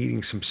not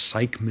needing some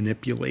psych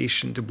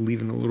manipulation to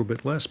believe in a little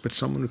bit less, but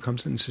someone who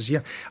comes in and says,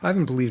 yeah, I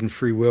haven't believed in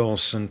free will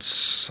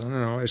since, I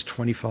don't know, I was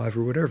 25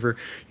 or whatever,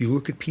 you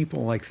look at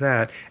people like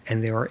that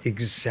and they are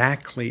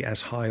exactly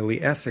as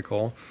highly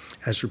ethical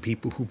as are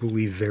people who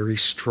believe very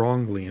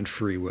strongly in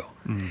free will.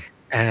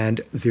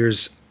 And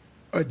there's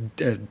a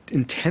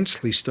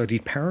intensely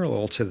studied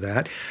parallel to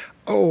that.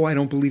 Oh, I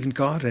don't believe in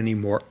God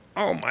anymore.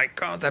 Oh my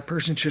God, that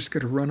person's just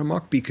going to run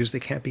amok because they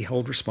can't be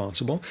held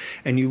responsible.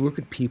 And you look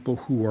at people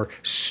who are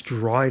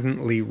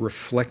stridently,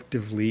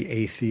 reflectively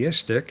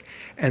atheistic,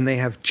 and they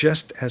have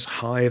just as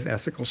high of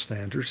ethical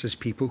standards as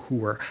people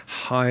who are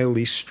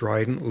highly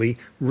stridently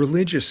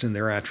religious in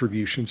their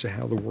attributions of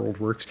how the world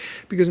works.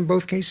 Because in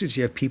both cases,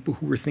 you have people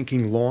who are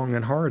thinking long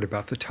and hard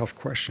about the tough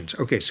questions.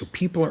 Okay, so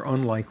people are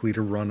unlikely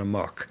to run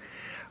amok.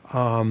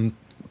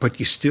 But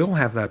you still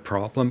have that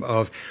problem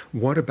of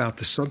what about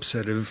the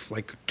subset of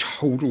like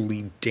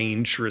totally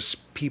dangerous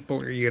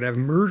people? Are you going to have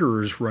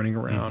murderers running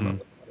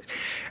around?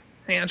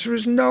 The answer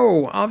is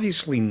no,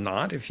 obviously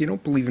not. If you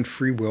don't believe in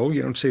free will,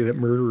 you don't say that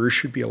murderers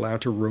should be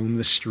allowed to roam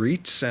the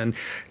streets. And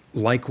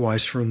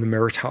likewise, from the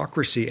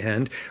meritocracy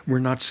end, we're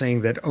not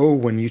saying that, oh,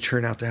 when you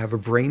turn out to have a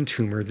brain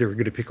tumor, they're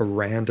going to pick a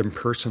random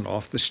person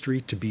off the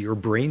street to be your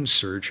brain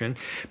surgeon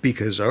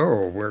because,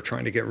 oh, we're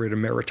trying to get rid of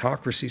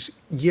meritocracies.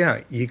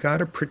 Yeah, you got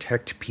to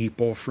protect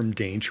people from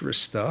dangerous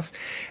stuff,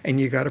 and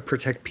you got to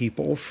protect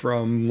people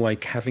from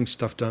like having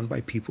stuff done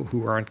by people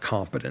who aren't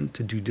competent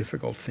to do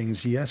difficult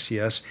things. Yes,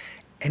 yes.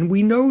 And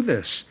we know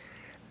this.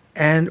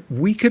 And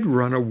we could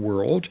run a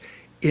world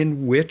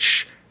in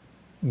which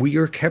we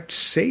are kept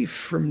safe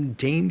from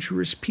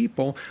dangerous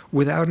people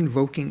without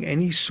invoking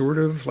any sort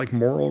of like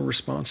moral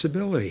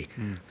responsibility.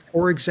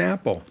 For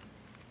example,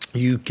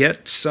 you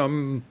get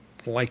some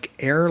like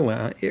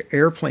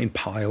airplane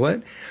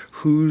pilot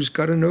who's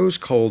got a nose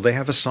cold, they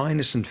have a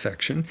sinus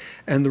infection,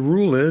 and the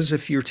rule is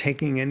if you're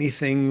taking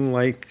anything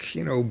like,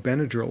 you know,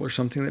 Benadryl or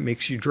something that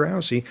makes you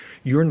drowsy,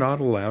 you're not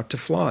allowed to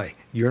fly.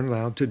 You're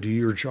allowed to do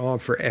your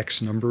job for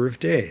X number of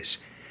days.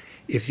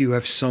 If you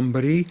have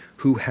somebody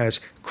who has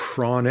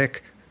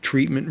chronic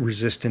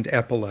treatment-resistant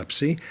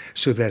epilepsy,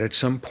 so that at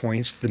some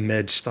points the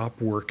meds stop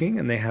working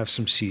and they have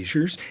some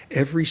seizures,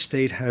 every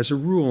state has a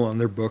rule on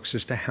their books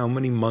as to how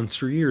many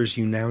months or years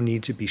you now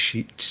need to be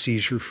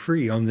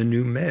seizure-free on the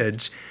new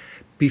meds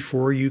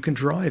before you can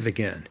drive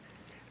again.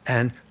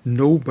 And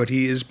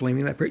nobody is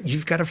blaming that.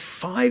 You've got a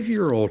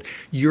 5-year-old.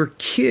 Your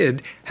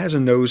kid has a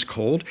nose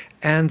cold,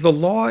 and the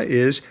law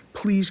is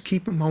please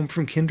keep him home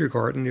from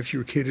kindergarten if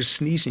your kid is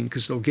sneezing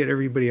because they'll get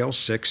everybody else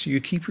sick. So you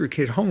keep your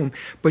kid home,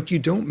 but you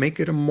don't make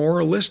it a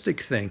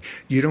moralistic thing.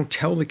 You don't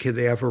tell the kid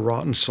they have a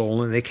rotten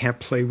soul and they can't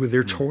play with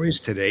their toys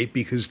today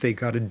because they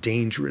got a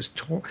dangerous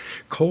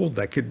cold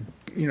that could,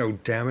 you know,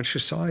 damage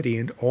society.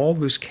 In all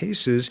those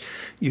cases,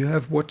 you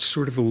have what's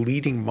sort of a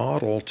leading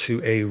model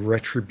to a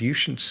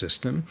retribution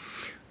system,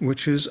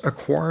 which is a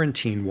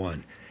quarantine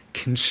one.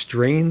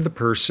 Constrain the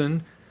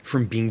person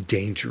from being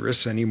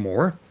dangerous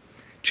anymore,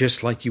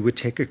 just like you would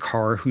take a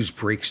car whose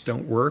brakes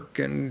don't work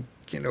and,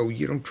 you know,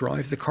 you don't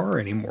drive the car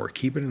anymore.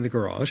 Keep it in the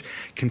garage.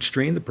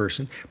 Constrain the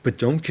person, but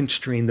don't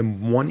constrain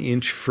them 1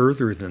 inch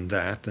further than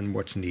that, than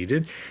what's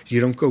needed. You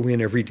don't go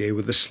in every day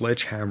with a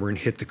sledgehammer and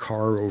hit the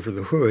car over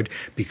the hood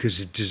because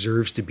it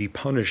deserves to be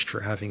punished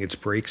for having its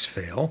brakes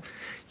fail.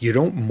 You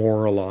don't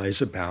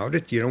moralize about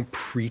it. You don't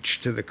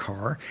preach to the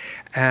car.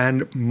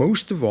 And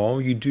most of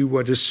all, you do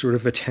what is sort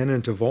of a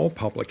tenet of all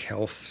public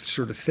health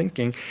sort of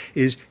thinking,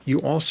 is you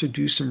also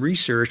do some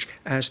research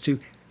as to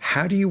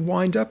how do you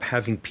wind up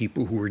having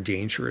people who are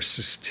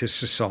dangerous to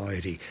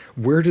society?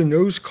 Where do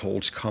nose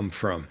colds come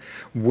from?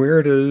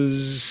 Where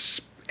does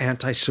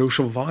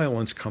antisocial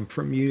violence come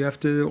from? You have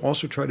to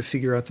also try to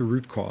figure out the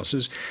root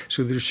causes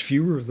so there's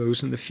fewer of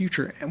those in the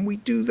future. And we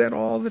do that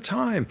all the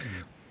time.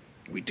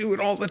 We do it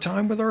all the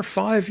time with our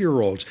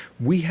 5-year-olds.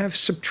 We have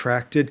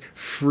subtracted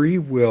free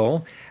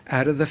will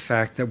out of the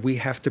fact that we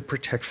have to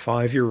protect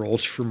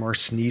 5-year-olds from our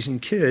sneezing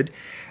kid.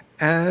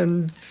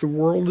 And the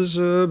world is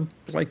a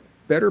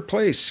better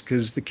place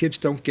because the kids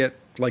don't get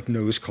like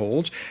nose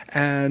colds,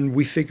 and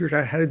we figured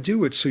out how to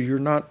do it so you're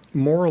not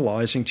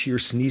moralizing to your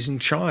sneezing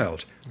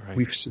child. Right.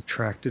 We've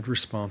subtracted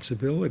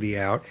responsibility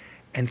out,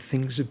 and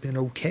things have been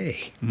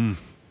okay.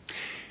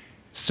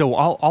 So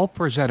I'll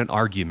present an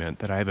argument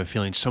that I have a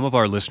feeling some of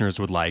our listeners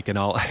would like, and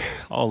I'll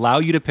allow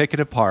you to pick it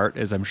apart,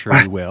 as I'm sure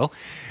you will.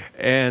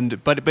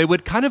 But it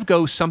would kind of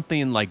go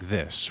something like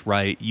this,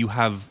 right? You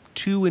have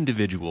two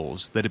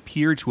individuals that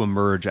appear to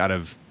emerge out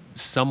of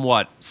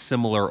somewhat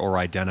similar or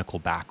identical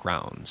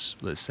backgrounds,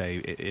 let's say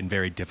in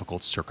very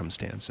difficult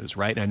circumstances,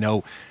 right? And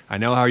I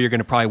know how you're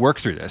going to probably work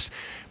through this,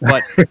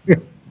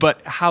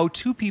 but how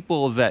two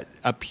people that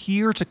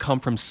appear to come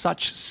from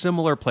such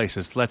similar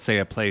places, let's say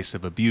a place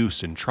of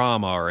abuse and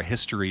trauma or a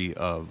history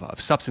of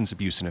substance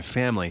abuse in a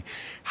family,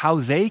 how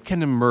they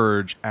can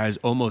emerge as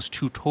almost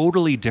two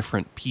totally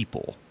different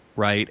people,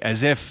 right?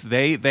 As if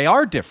they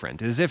are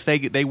different, as if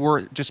they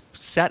were just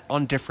set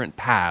on different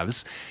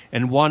paths,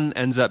 and one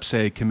ends up,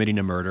 say, committing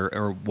a murder,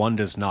 or one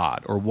does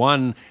not, or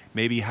one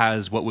maybe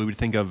has what we would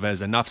think of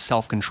as enough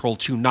self-control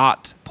to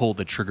not pull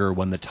the trigger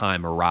when the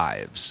time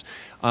arrives.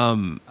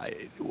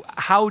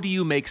 How do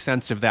you make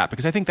sense of that?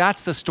 Because I think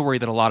that's the story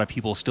that a lot of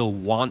people still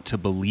want to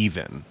believe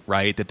in,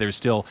 right? That there's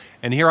still,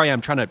 and here I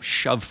am trying to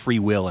shove free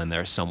will in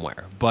there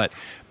somewhere. But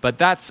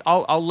that's,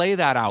 I'll lay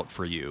that out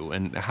for you.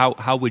 And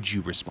how would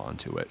you respond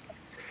to it?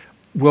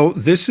 Well,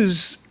 this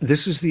is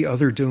the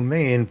other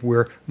domain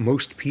where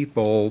most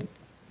people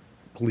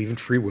believe in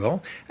free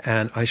will,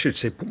 and I should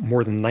say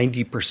more than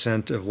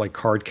 90% of like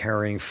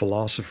card-carrying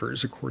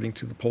philosophers, according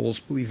to the polls,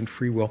 believe in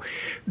free will.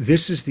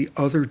 This is the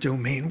other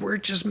domain where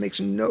it just makes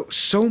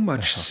so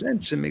much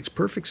sense. It makes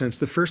perfect sense.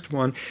 The first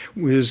one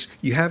was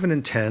you have an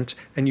intent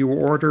and you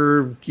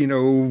order,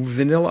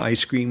 vanilla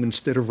ice cream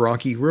instead of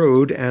Rocky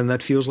Road, and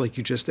that feels like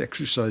you just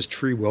exercised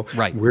free will.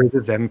 Right. Where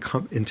did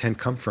that intent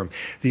come from?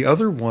 The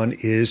other one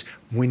is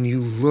when you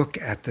look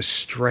at the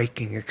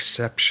striking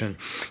exception,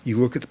 you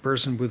look at the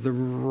person with the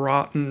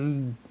rotten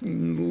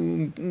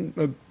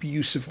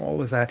abuse of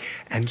all of that,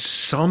 and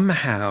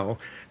somehow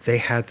they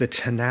had the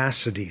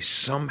tenacity,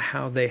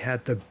 somehow they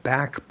had the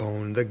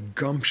backbone, the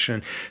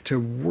gumption to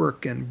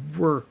work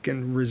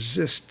and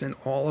resist and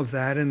all of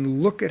that,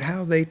 and look at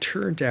how they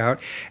turned out,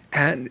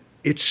 and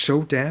it's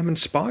so damn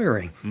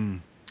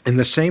inspiring. In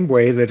the same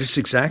way that it's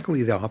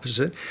exactly the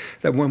opposite,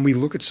 that when we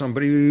look at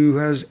somebody who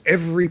has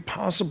every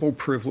possible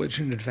privilege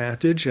and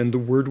advantage, and the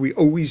word we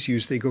always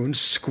use, they go and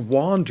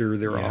squander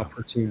their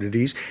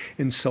opportunities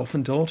in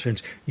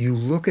self-indulgence, you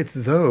look at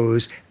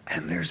those,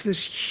 and there's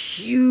this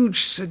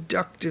huge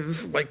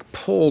seductive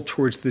pull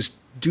towards this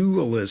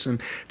dualism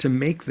to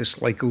make this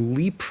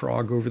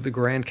leapfrog over the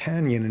Grand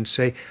Canyon and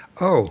say,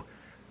 oh,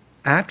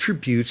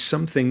 attributes,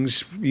 some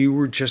things you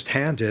were just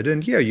handed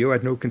and you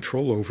had no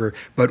control over,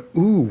 but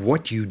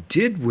what you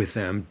did with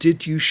them,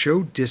 did you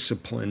show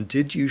discipline,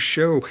 did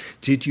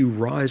you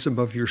rise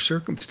above your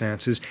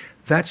circumstances?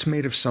 That's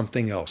made of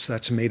something else.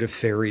 That's made of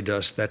fairy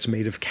dust. That's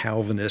made of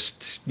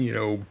Calvinist,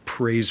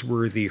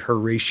 praiseworthy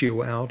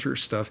Horatio Alger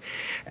stuff.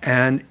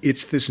 And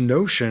it's this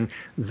notion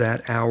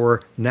that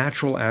our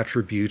natural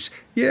attributes,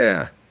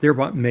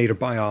 they're made of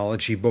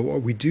biology, but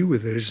what we do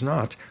with it is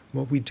not.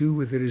 What we do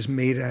with it is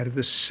made out of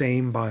the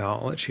same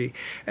biology.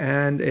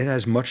 And it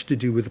has much to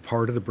do with the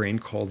part of the brain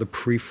called the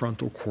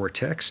prefrontal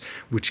cortex,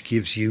 which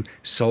gives you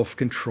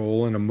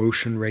self-control and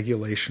emotion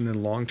regulation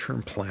and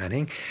long-term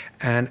planning.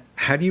 And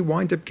how do you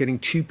wind up getting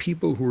two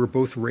people who are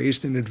both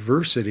raised in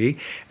adversity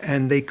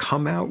and they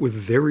come out with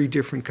very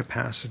different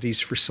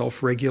capacities for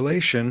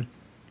self-regulation?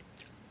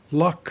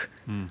 Luck.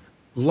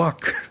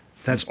 Luck.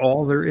 That's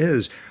all there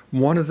is.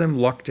 One of them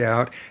lucked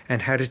out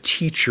and had a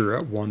teacher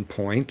at one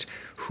point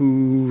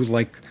who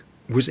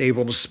was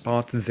able to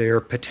spot their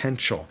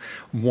potential.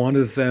 One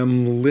of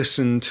them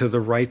listened to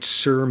the right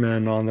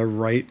sermon on the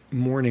right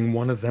morning.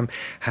 One of them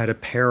had a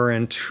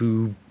parent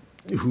who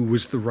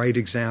was the right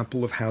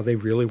example of how they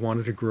really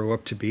wanted to grow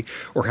up to be,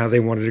 or how they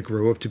wanted to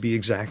grow up to be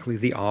exactly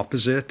the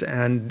opposite.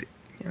 And,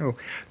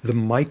 the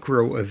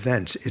micro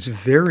events, it's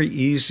very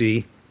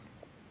easy,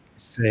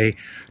 say,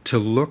 to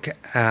look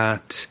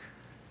at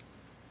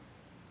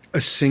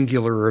a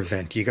singular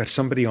event. You got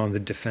somebody on the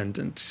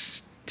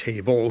defendant's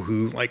table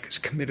who has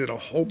committed a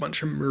whole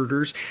bunch of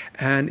murders,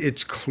 and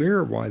it's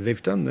clear why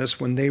they've done this.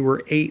 When they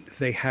were 8,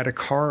 they had a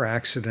car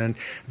accident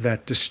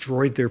that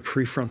destroyed their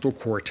prefrontal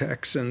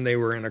cortex, and they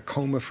were in a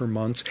coma for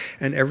months,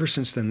 and ever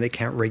since then they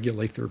can't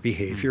regulate their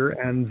behavior,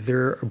 and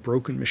they're a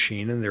broken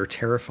machine, and they're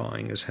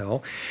terrifying as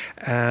hell,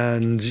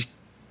 and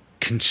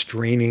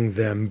constraining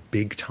them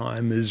big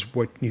time is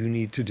what you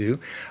need to do.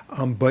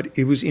 But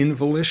it was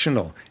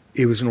involitional.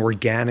 It was an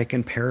organic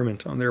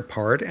impairment on their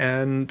part,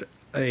 and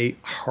a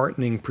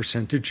heartening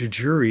percentage of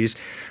juries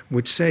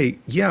would say,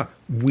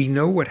 we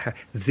know what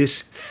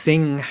this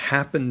thing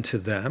happened to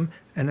them,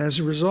 and as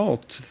a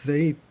result,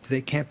 they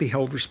can't be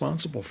held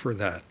responsible for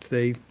that.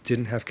 They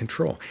didn't have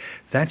control.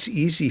 That's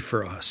easy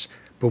for us.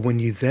 But when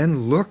you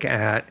then look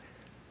at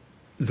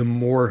the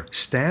more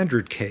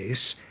standard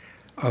case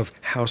of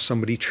how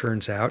somebody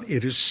turns out,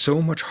 it is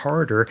so much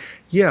harder.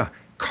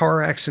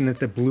 Car accident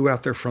that blew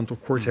out their frontal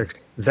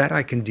cortex, that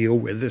I can deal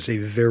with as a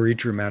very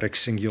dramatic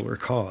singular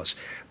cause.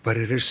 But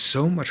it is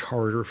so much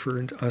harder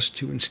for us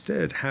to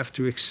instead have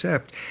to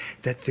accept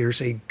that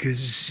there's a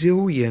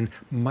gazillion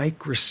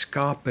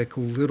microscopic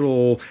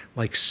little,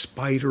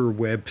 spider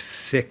web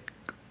thick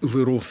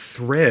little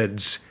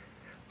threads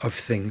of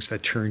things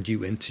that turned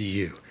you into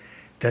you.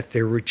 That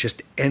there were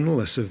just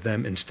endless of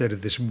them instead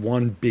of this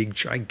one big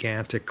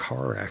gigantic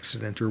car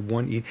accident or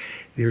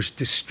there's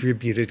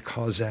distributed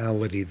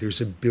causality.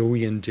 There's a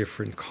billion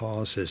different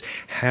causes.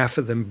 Half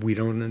of them we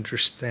don't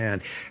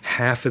understand.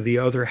 Half of the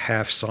other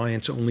half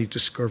science only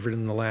discovered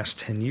in the last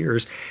 10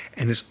 years.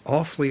 And it's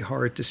awfully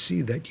hard to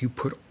see that you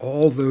put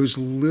all those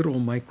little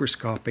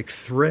microscopic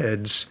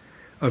threads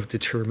of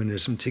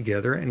determinism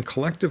together, and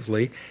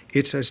collectively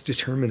it's as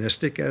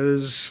deterministic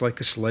as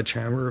like a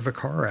sledgehammer of a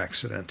car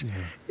accident. Yeah.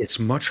 It's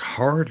much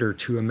harder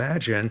to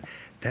imagine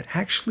that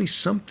actually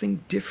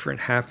something different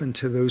happened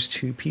to those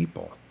two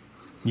people.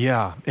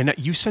 Yeah. And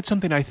you said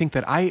something I think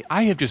that I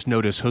have just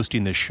noticed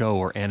hosting this show,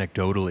 or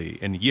anecdotally,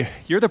 and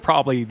you're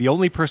probably the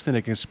only person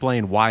that can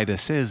explain why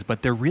this is,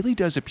 but there really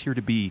does appear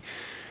to be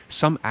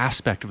some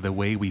aspect of the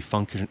way we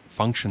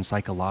function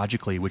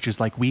psychologically, which is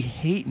like we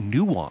hate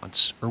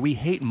nuance, or we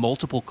hate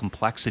multiple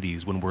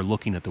complexities when we're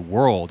looking at the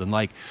world. And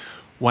like,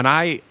 when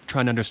I try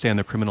and understand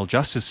the criminal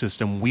justice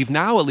system, we've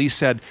now at least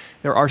said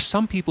there are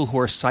some people who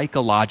are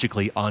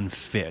psychologically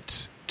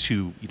unfit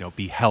to,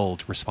 be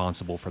held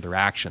responsible for their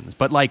actions.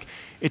 But like,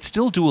 it's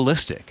still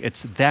dualistic.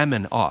 It's them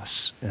and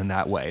us in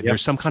that way. Yep.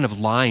 There's some kind of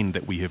line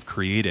that we have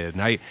created.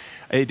 And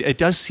it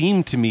does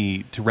seem to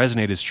me to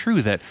resonate as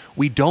true that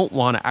we don't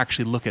want to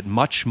actually look at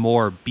much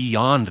more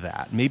beyond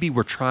that. Maybe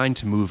we're trying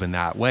to move in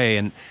that way.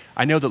 And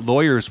I know that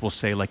lawyers will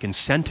say, like in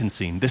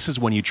sentencing, this is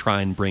when you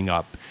try and bring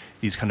up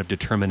these kind of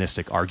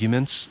deterministic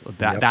arguments.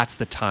 That's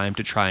the time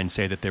to try and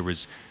say that there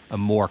was a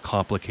more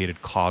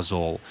complicated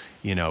causal,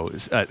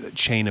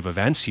 chain of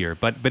events here.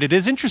 But it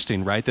is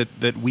interesting, right,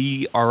 that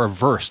we are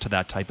averse to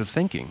that type of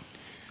thinking.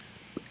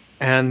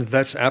 And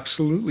that's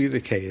absolutely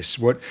the case.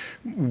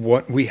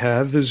 What we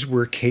have is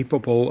we're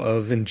capable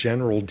of, in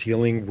general,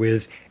 dealing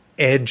with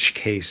edge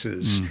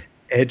cases.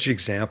 Edge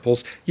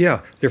examples.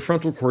 Yeah, their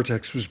frontal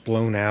cortex was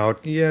blown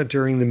out. Yeah,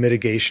 during the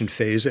mitigation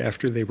phase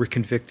after they were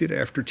convicted,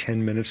 after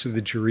 10 minutes of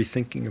the jury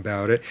thinking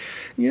about it.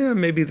 Yeah,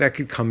 maybe that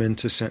could come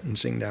into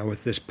sentencing now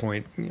at this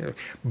point.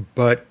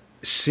 But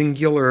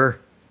singular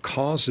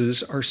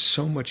causes are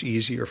so much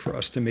easier for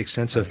us to make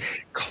sense of.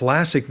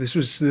 Classic. This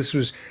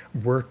was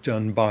work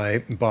done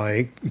by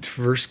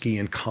Tversky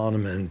and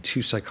Kahneman,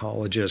 two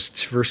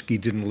psychologists. Tversky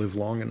didn't live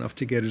long enough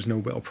to get his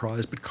Nobel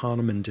Prize, but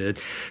Kahneman did,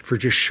 for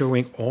just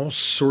showing all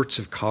sorts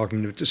of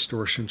cognitive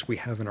distortions we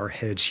have in our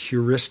heads,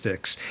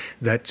 heuristics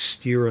that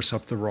steer us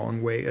up the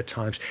wrong way at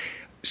times.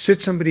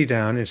 Sit somebody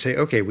down and say,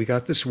 okay, we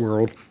got this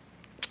world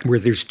where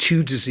there's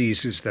two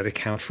diseases that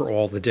account for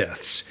all the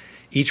deaths.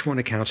 Each one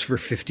accounts for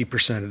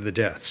 50% of the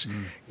deaths.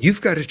 You've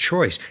got a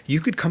choice.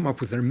 You could come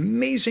up with an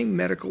amazing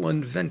medical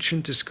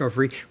invention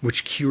discovery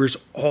which cures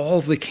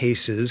all the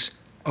cases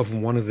of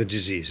one of the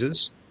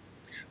diseases,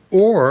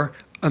 or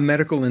a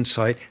medical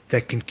insight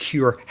that can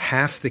cure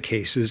half the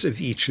cases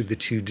of each of the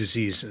two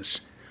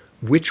diseases.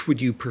 Which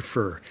would you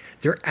prefer?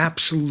 They're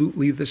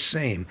absolutely the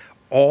same.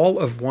 All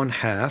of one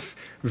half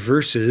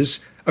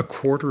versus a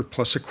quarter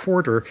plus a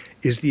quarter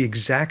is the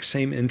exact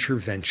same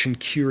intervention,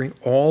 curing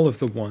all of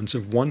the ones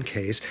of one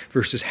case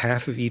versus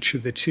half of each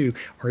of the two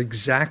are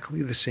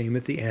exactly the same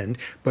at the end,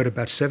 but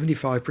about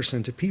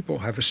 75% of people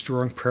have a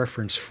strong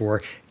preference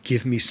for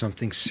give me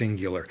something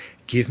singular.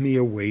 Give me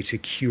a way to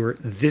cure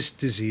this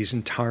disease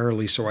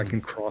entirely so I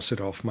can cross it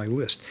off my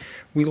list.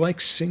 We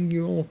like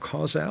singular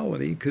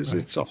causality because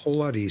it's a whole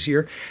lot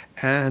easier.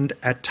 And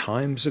at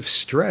times of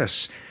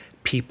stress,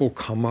 people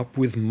come up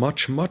with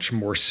much, much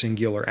more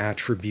singular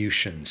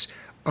attributions.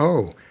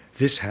 Oh,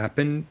 this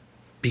happened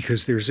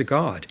because there's a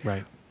God.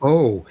 Right.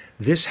 Oh,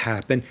 this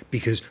happened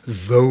because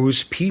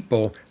those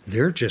people,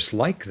 they're just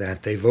like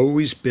that. They've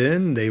always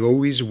been, they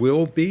always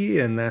will be,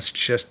 and that's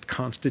just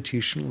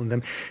constitutional in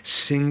them.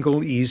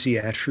 Single, easy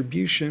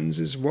attributions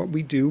is what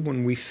we do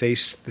when we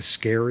face the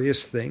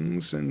scariest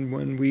things and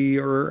when we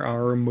are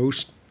our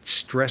most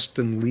stressed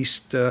and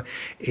least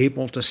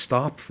able to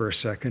stop for a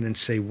second and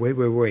say,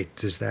 wait,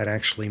 does that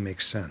actually make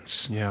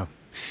sense? Yeah.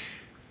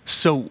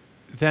 So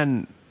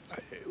then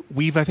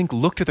we've, I think,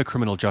 looked at the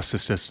criminal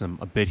justice system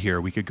a bit here.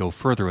 We could go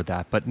further with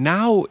that. But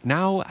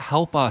now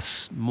help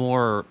us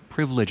more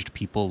privileged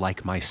people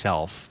like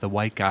myself, the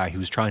white guy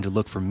who's trying to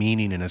look for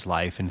meaning in his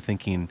life and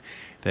thinking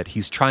that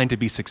he's trying to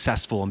be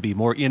successful and be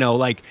more,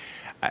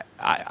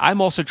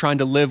 I'm also trying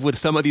to live with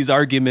some of these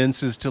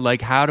arguments as to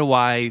like, how do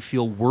I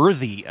feel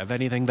worthy of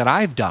anything that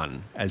I've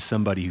done as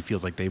somebody who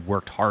feels like they've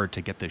worked hard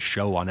to get this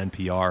show on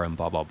NPR and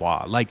blah, blah,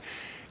 blah. Like,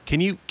 can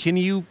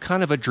you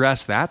kind of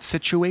address that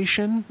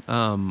situation,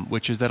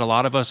 which is that a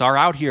lot of us are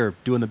out here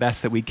doing the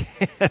best that we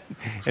can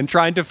and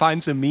trying to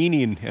find some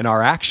meaning in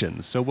our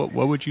actions. So what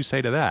would you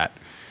say to that?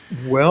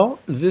 Well,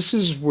 this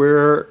is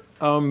where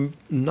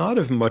not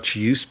of much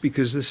use,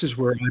 because this is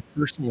where I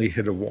personally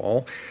hit a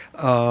wall.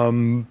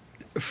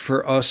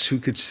 For us who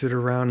could sit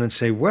around and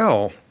say,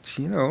 well,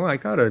 I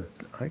got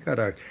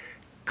a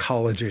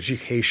college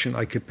education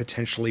I could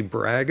potentially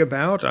brag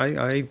about.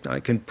 I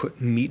can put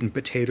meat and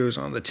potatoes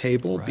on the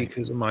table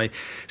because of my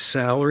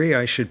salary.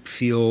 I should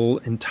feel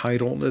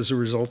entitled as a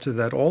result of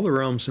that. All the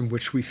realms in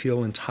which we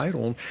feel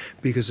entitled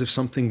because of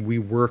something we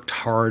worked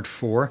hard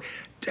for.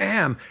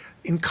 Damn.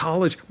 In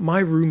college, my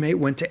roommate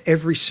went to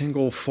every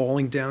single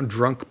falling down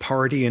drunk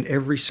party, and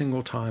every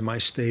single time I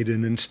stayed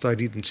in and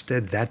studied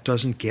instead. That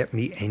doesn't get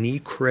me any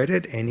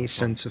credit, any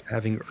sense of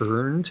having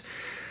earned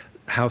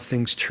how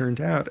things turned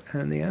out.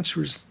 And the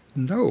answer is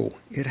no,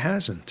 it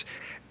hasn't.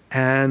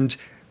 And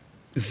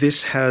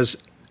this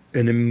has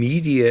an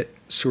immediate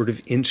sort of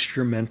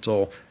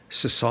instrumental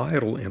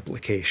societal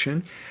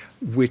implication,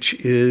 which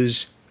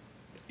is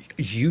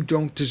you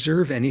don't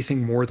deserve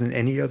anything more than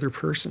any other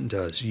person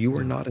does. You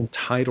are not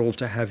entitled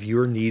to have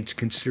your needs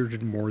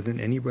considered more than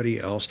anybody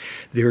else.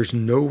 There's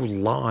no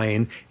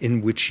line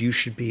in which you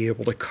should be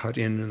able to cut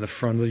in the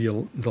front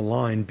of the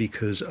line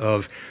because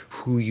of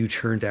who you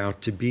turned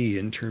out to be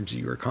in terms of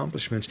your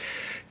accomplishments.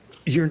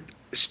 You're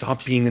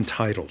stop being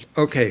entitled.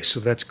 Okay, so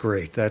that's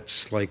great.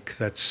 That's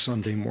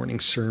Sunday morning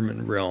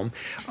sermon realm.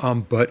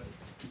 But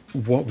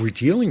what we're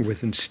dealing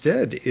with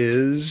instead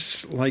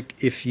is like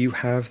if you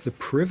have the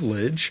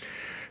privilege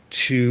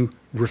to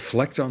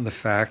reflect on the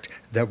fact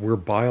that we're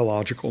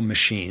biological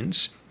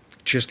machines,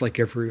 just like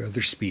every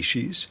other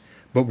species,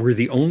 but we're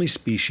the only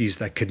species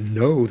that could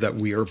know that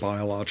we are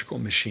biological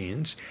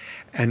machines,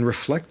 and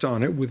reflect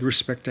on it with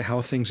respect to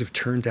how things have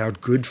turned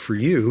out good for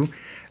you.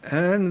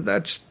 And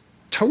that's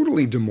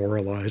totally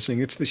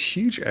demoralizing. It's this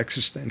huge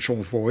existential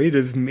void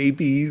of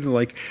maybe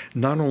like,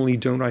 not only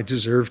don't I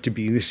deserve to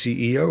be the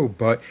CEO,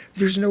 but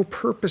there's no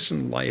purpose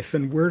in life.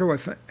 And where do I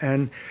find?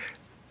 And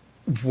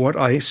what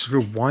I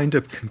sort of wind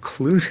up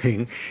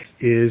concluding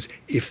is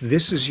if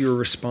this is your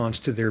response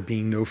to there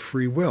being no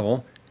free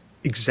will,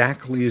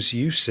 exactly as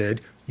you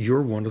said,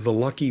 you're one of the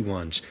lucky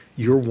ones.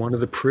 You're one of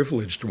the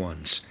privileged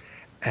ones.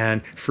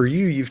 And for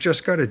you, you've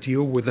just got to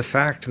deal with the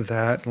fact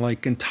that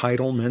like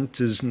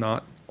entitlement is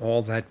not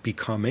all that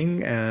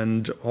becoming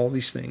and all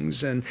these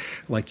things. And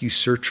like you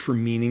search for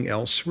meaning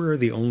elsewhere,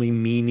 the only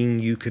meaning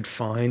you could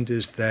find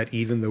is that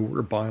even though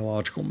we're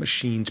biological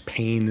machines,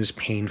 pain is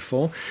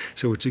painful.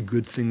 So it's a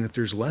good thing that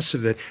there's less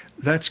of it.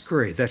 That's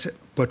great. That's it.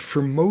 But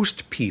for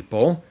most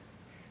people,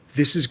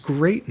 this is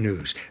great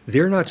news.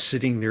 They're not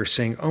sitting there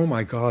saying, oh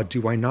my God,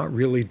 do I not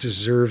really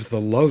deserve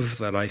the love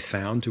that I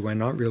found? Do I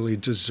not really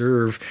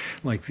deserve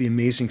like the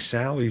amazing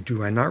salary?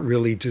 Do I not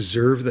really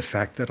deserve the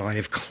fact that I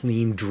have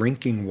clean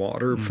drinking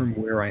water from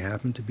where I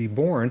happen to be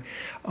born?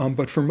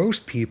 But for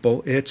most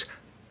people, it's,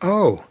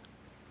 oh,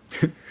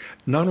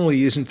 not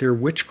only isn't there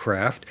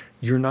witchcraft,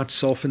 you're not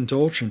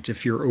self-indulgent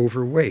if you're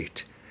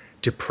overweight.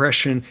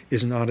 Depression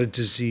is not a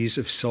disease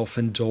of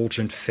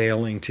self-indulgent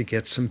failing to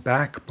get some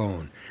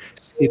backbone.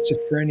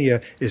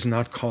 Schizophrenia is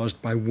not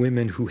caused by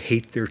women who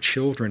hate their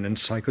children and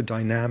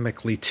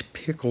psychodynamically to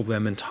pickle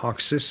them in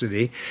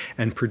toxicity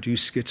and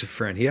produce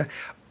schizophrenia.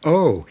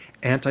 Oh,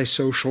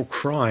 antisocial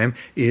crime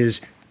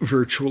is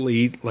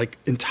virtually like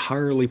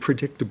entirely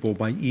predictable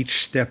by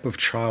each step of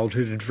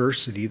childhood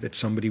adversity that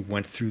somebody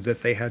went through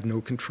that they had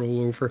no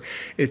control over,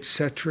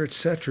 etc.,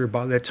 etc.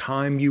 By the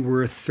time you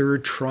were a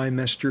third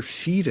trimester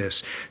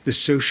fetus, the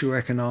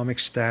socioeconomic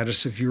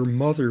status of your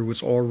mother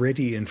was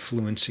already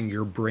influencing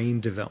your brain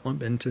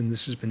development, and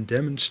this has been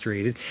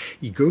demonstrated.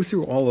 You go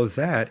through all of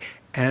that,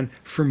 and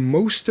for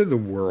most of the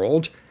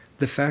world,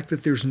 the fact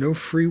that there's no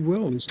free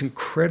will is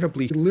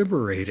incredibly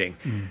liberating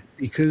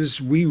because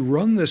we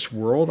run this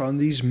world on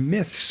these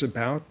myths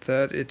about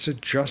that it's a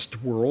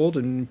just world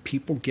and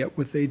people get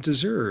what they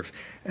deserve.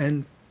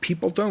 And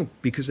people don't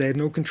because they had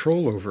no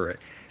control over it.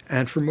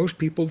 And for most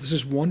people, this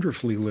is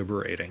wonderfully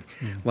liberating.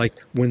 Like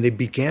when they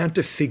began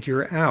to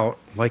figure out,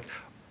 like,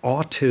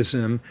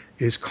 autism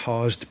is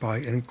caused by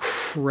an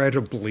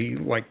incredibly,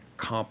 like,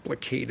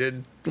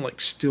 complicated,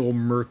 like, still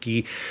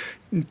murky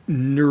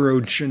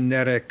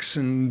neurogenetics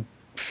and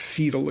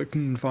fetal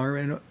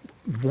environment.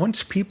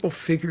 Once people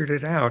figured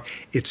it out,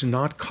 it's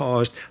not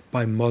caused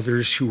by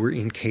mothers who were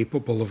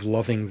incapable of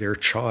loving their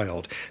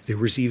child. There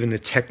was even a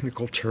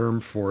technical term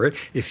for it.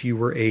 If you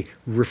were a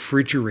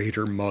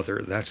refrigerator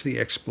mother, that's the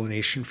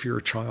explanation for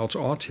your child's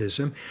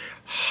autism.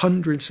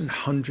 Hundreds and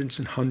hundreds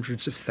and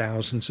hundreds of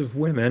thousands of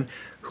women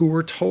who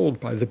were told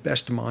by the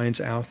best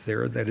minds out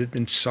there that had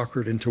been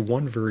suckered into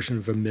one version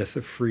of a myth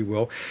of free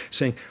will,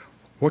 saying,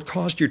 what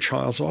caused your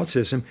child's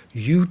autism?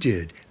 You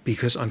did,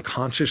 because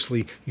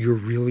unconsciously you're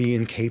really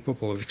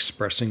incapable of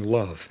expressing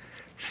love.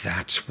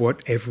 That's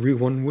what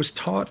everyone was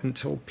taught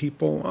until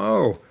people,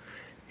 oh,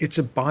 it's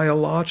a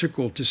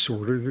biological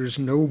disorder. There's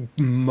no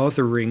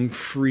mothering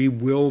free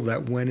will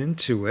that went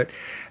into it.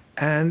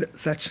 And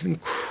that's an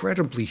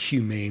incredibly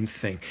humane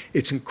thing.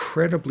 It's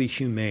incredibly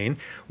humane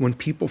when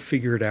people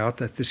figured out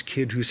that this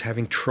kid who's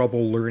having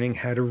trouble learning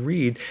how to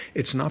read,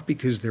 it's not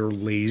because they're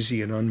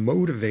lazy and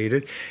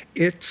unmotivated.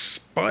 It's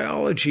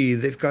biology.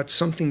 They've got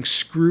something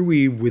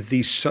screwy with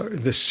the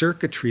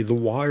circuitry, the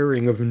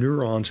wiring of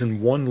neurons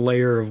in one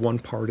layer of one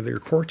part of their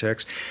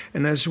cortex.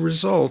 And as a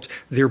result,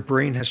 their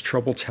brain has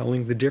trouble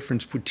telling the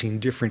difference between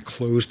different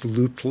closed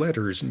looped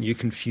letters. And you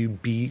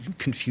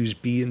confuse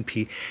B and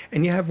P.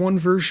 And you have one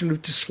version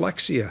of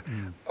dyslexia.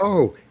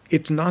 Oh,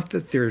 it's not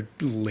that they're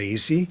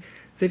lazy.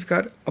 They've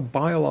got a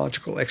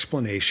biological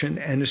explanation.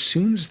 And as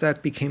soon as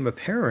that became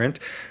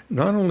apparent,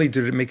 not only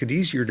did it make it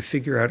easier to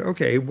figure out,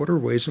 okay, what are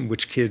ways in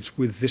which kids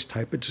with this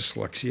type of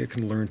dyslexia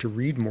can learn to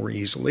read more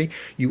easily?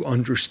 You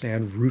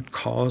understand root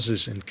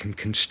causes and can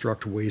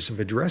construct ways of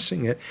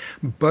addressing it.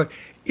 But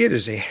it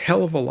is a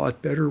hell of a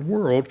lot better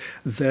world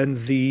than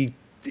the,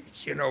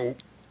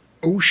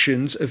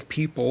 oceans of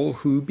people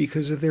who,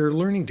 because of their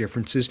learning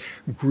differences,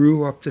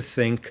 grew up to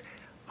think,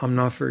 I'm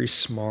not very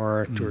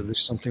smart, or there's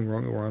something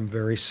wrong, or I'm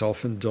very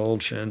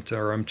self-indulgent,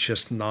 or I'm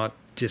just not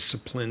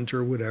disciplined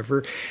or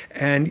whatever.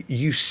 And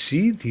you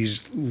see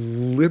these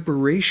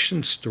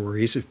liberation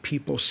stories of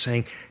people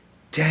saying,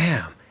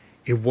 damn,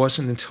 it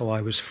wasn't until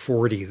I was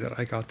 40 that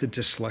I got the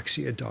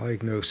dyslexia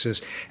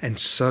diagnosis, and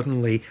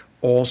suddenly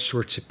all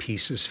sorts of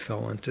pieces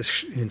fell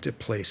into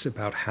place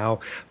about how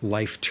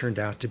life turned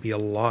out to be a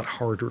lot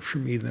harder for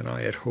me than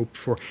I had hoped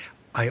for.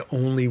 I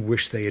only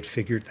wish they had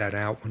figured that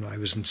out when I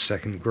was in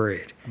second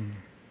grade.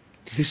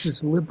 This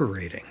is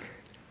liberating.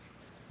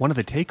 One of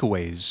the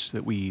takeaways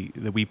that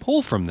we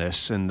pull from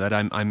this, and that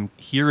I'm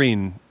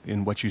hearing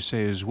in what you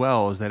say as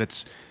well, is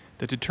that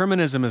that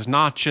determinism is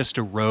not just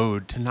a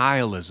road to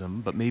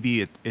nihilism, but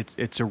maybe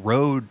it's a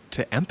road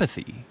to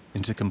empathy,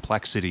 into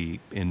complexity,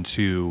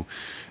 into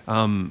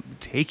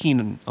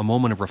taking a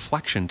moment of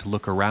reflection to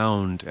look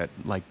around at,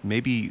 like,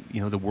 maybe,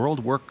 the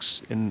world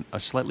works in a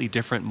slightly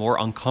different, more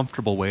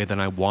uncomfortable way than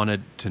I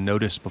wanted to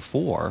notice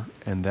before,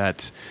 and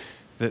that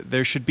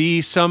there should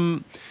be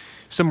some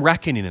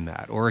reckoning in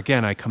that. Or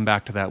again, I come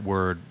back to that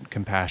word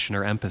compassion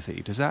or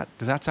empathy. Does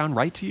that sound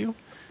right to you?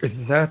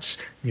 That's,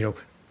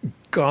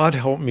 God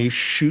help me,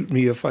 shoot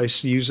me if I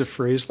use a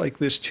phrase like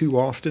this too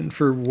often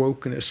for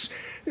wokeness'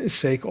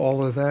 sake,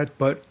 all of that.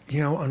 But,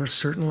 on a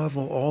certain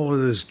level, all of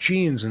those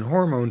genes and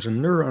hormones and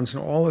neurons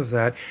and all of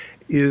that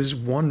is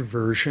one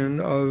version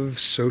of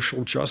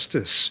social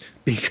justice,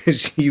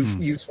 because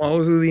you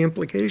follow through the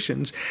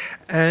implications.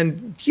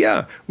 And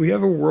yeah, we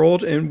have a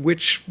world in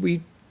which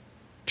we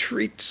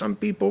treat some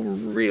people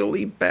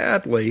really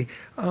badly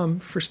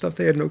for stuff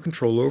they had no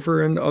control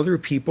over, and other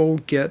people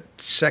get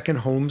second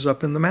homes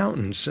up in the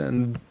mountains,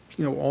 and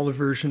all the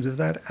versions of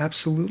that.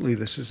 Absolutely,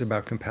 this is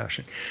about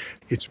compassion.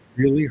 It's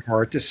really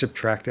hard to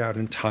subtract out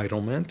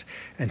entitlement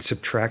and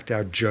subtract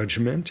out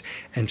judgment,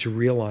 and to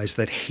realize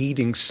that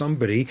hating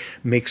somebody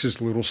makes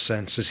as little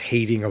sense as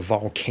hating a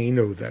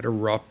volcano that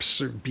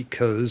erupts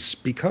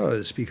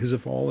because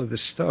of all of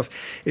this stuff.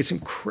 It's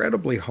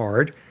incredibly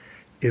hard.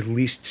 At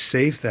least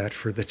save that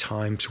for the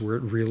times where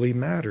it really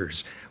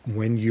matters,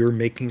 when you're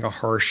making a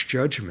harsh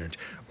judgment,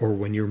 or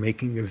when you're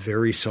making a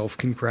very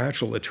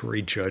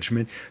self-congratulatory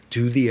judgment.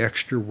 Do the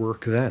extra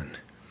work then.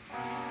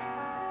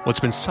 Well, it's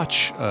been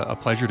such a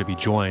pleasure to be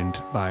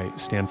joined by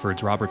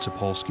Stanford's Robert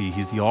Sapolsky.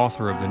 He's the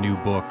author of the new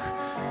book,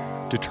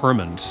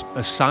 Determined,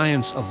 A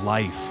Science of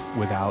Life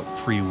Without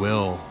Free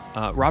Will.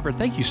 Robert,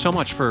 thank you so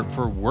much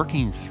for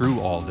working through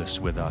all this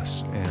with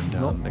us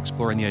and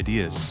exploring the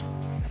ideas.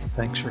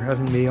 Thanks for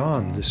having me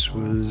on. This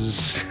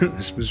was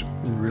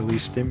really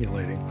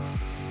stimulating.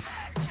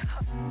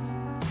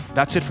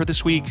 That's it for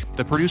this week.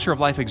 The producer of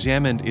Life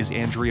Examined is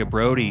Andrea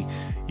Brody.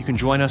 You can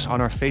join us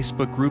on our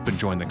Facebook group and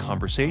join the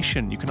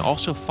conversation. You can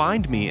also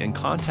find me and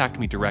contact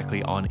me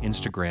directly on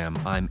Instagram.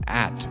 I'm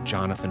at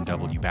Jonathan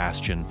W.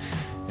 Bastian,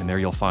 and there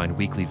you'll find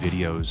weekly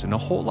videos and a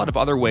whole lot of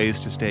other ways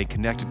to stay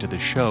connected to the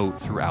show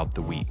throughout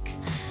the week.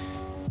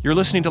 You're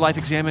listening to Life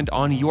Examined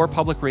on your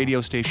public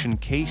radio station,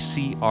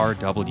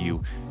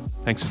 KCRW.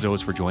 Thanks as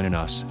always for joining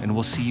us, and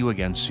we'll see you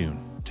again soon.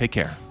 Take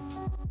care.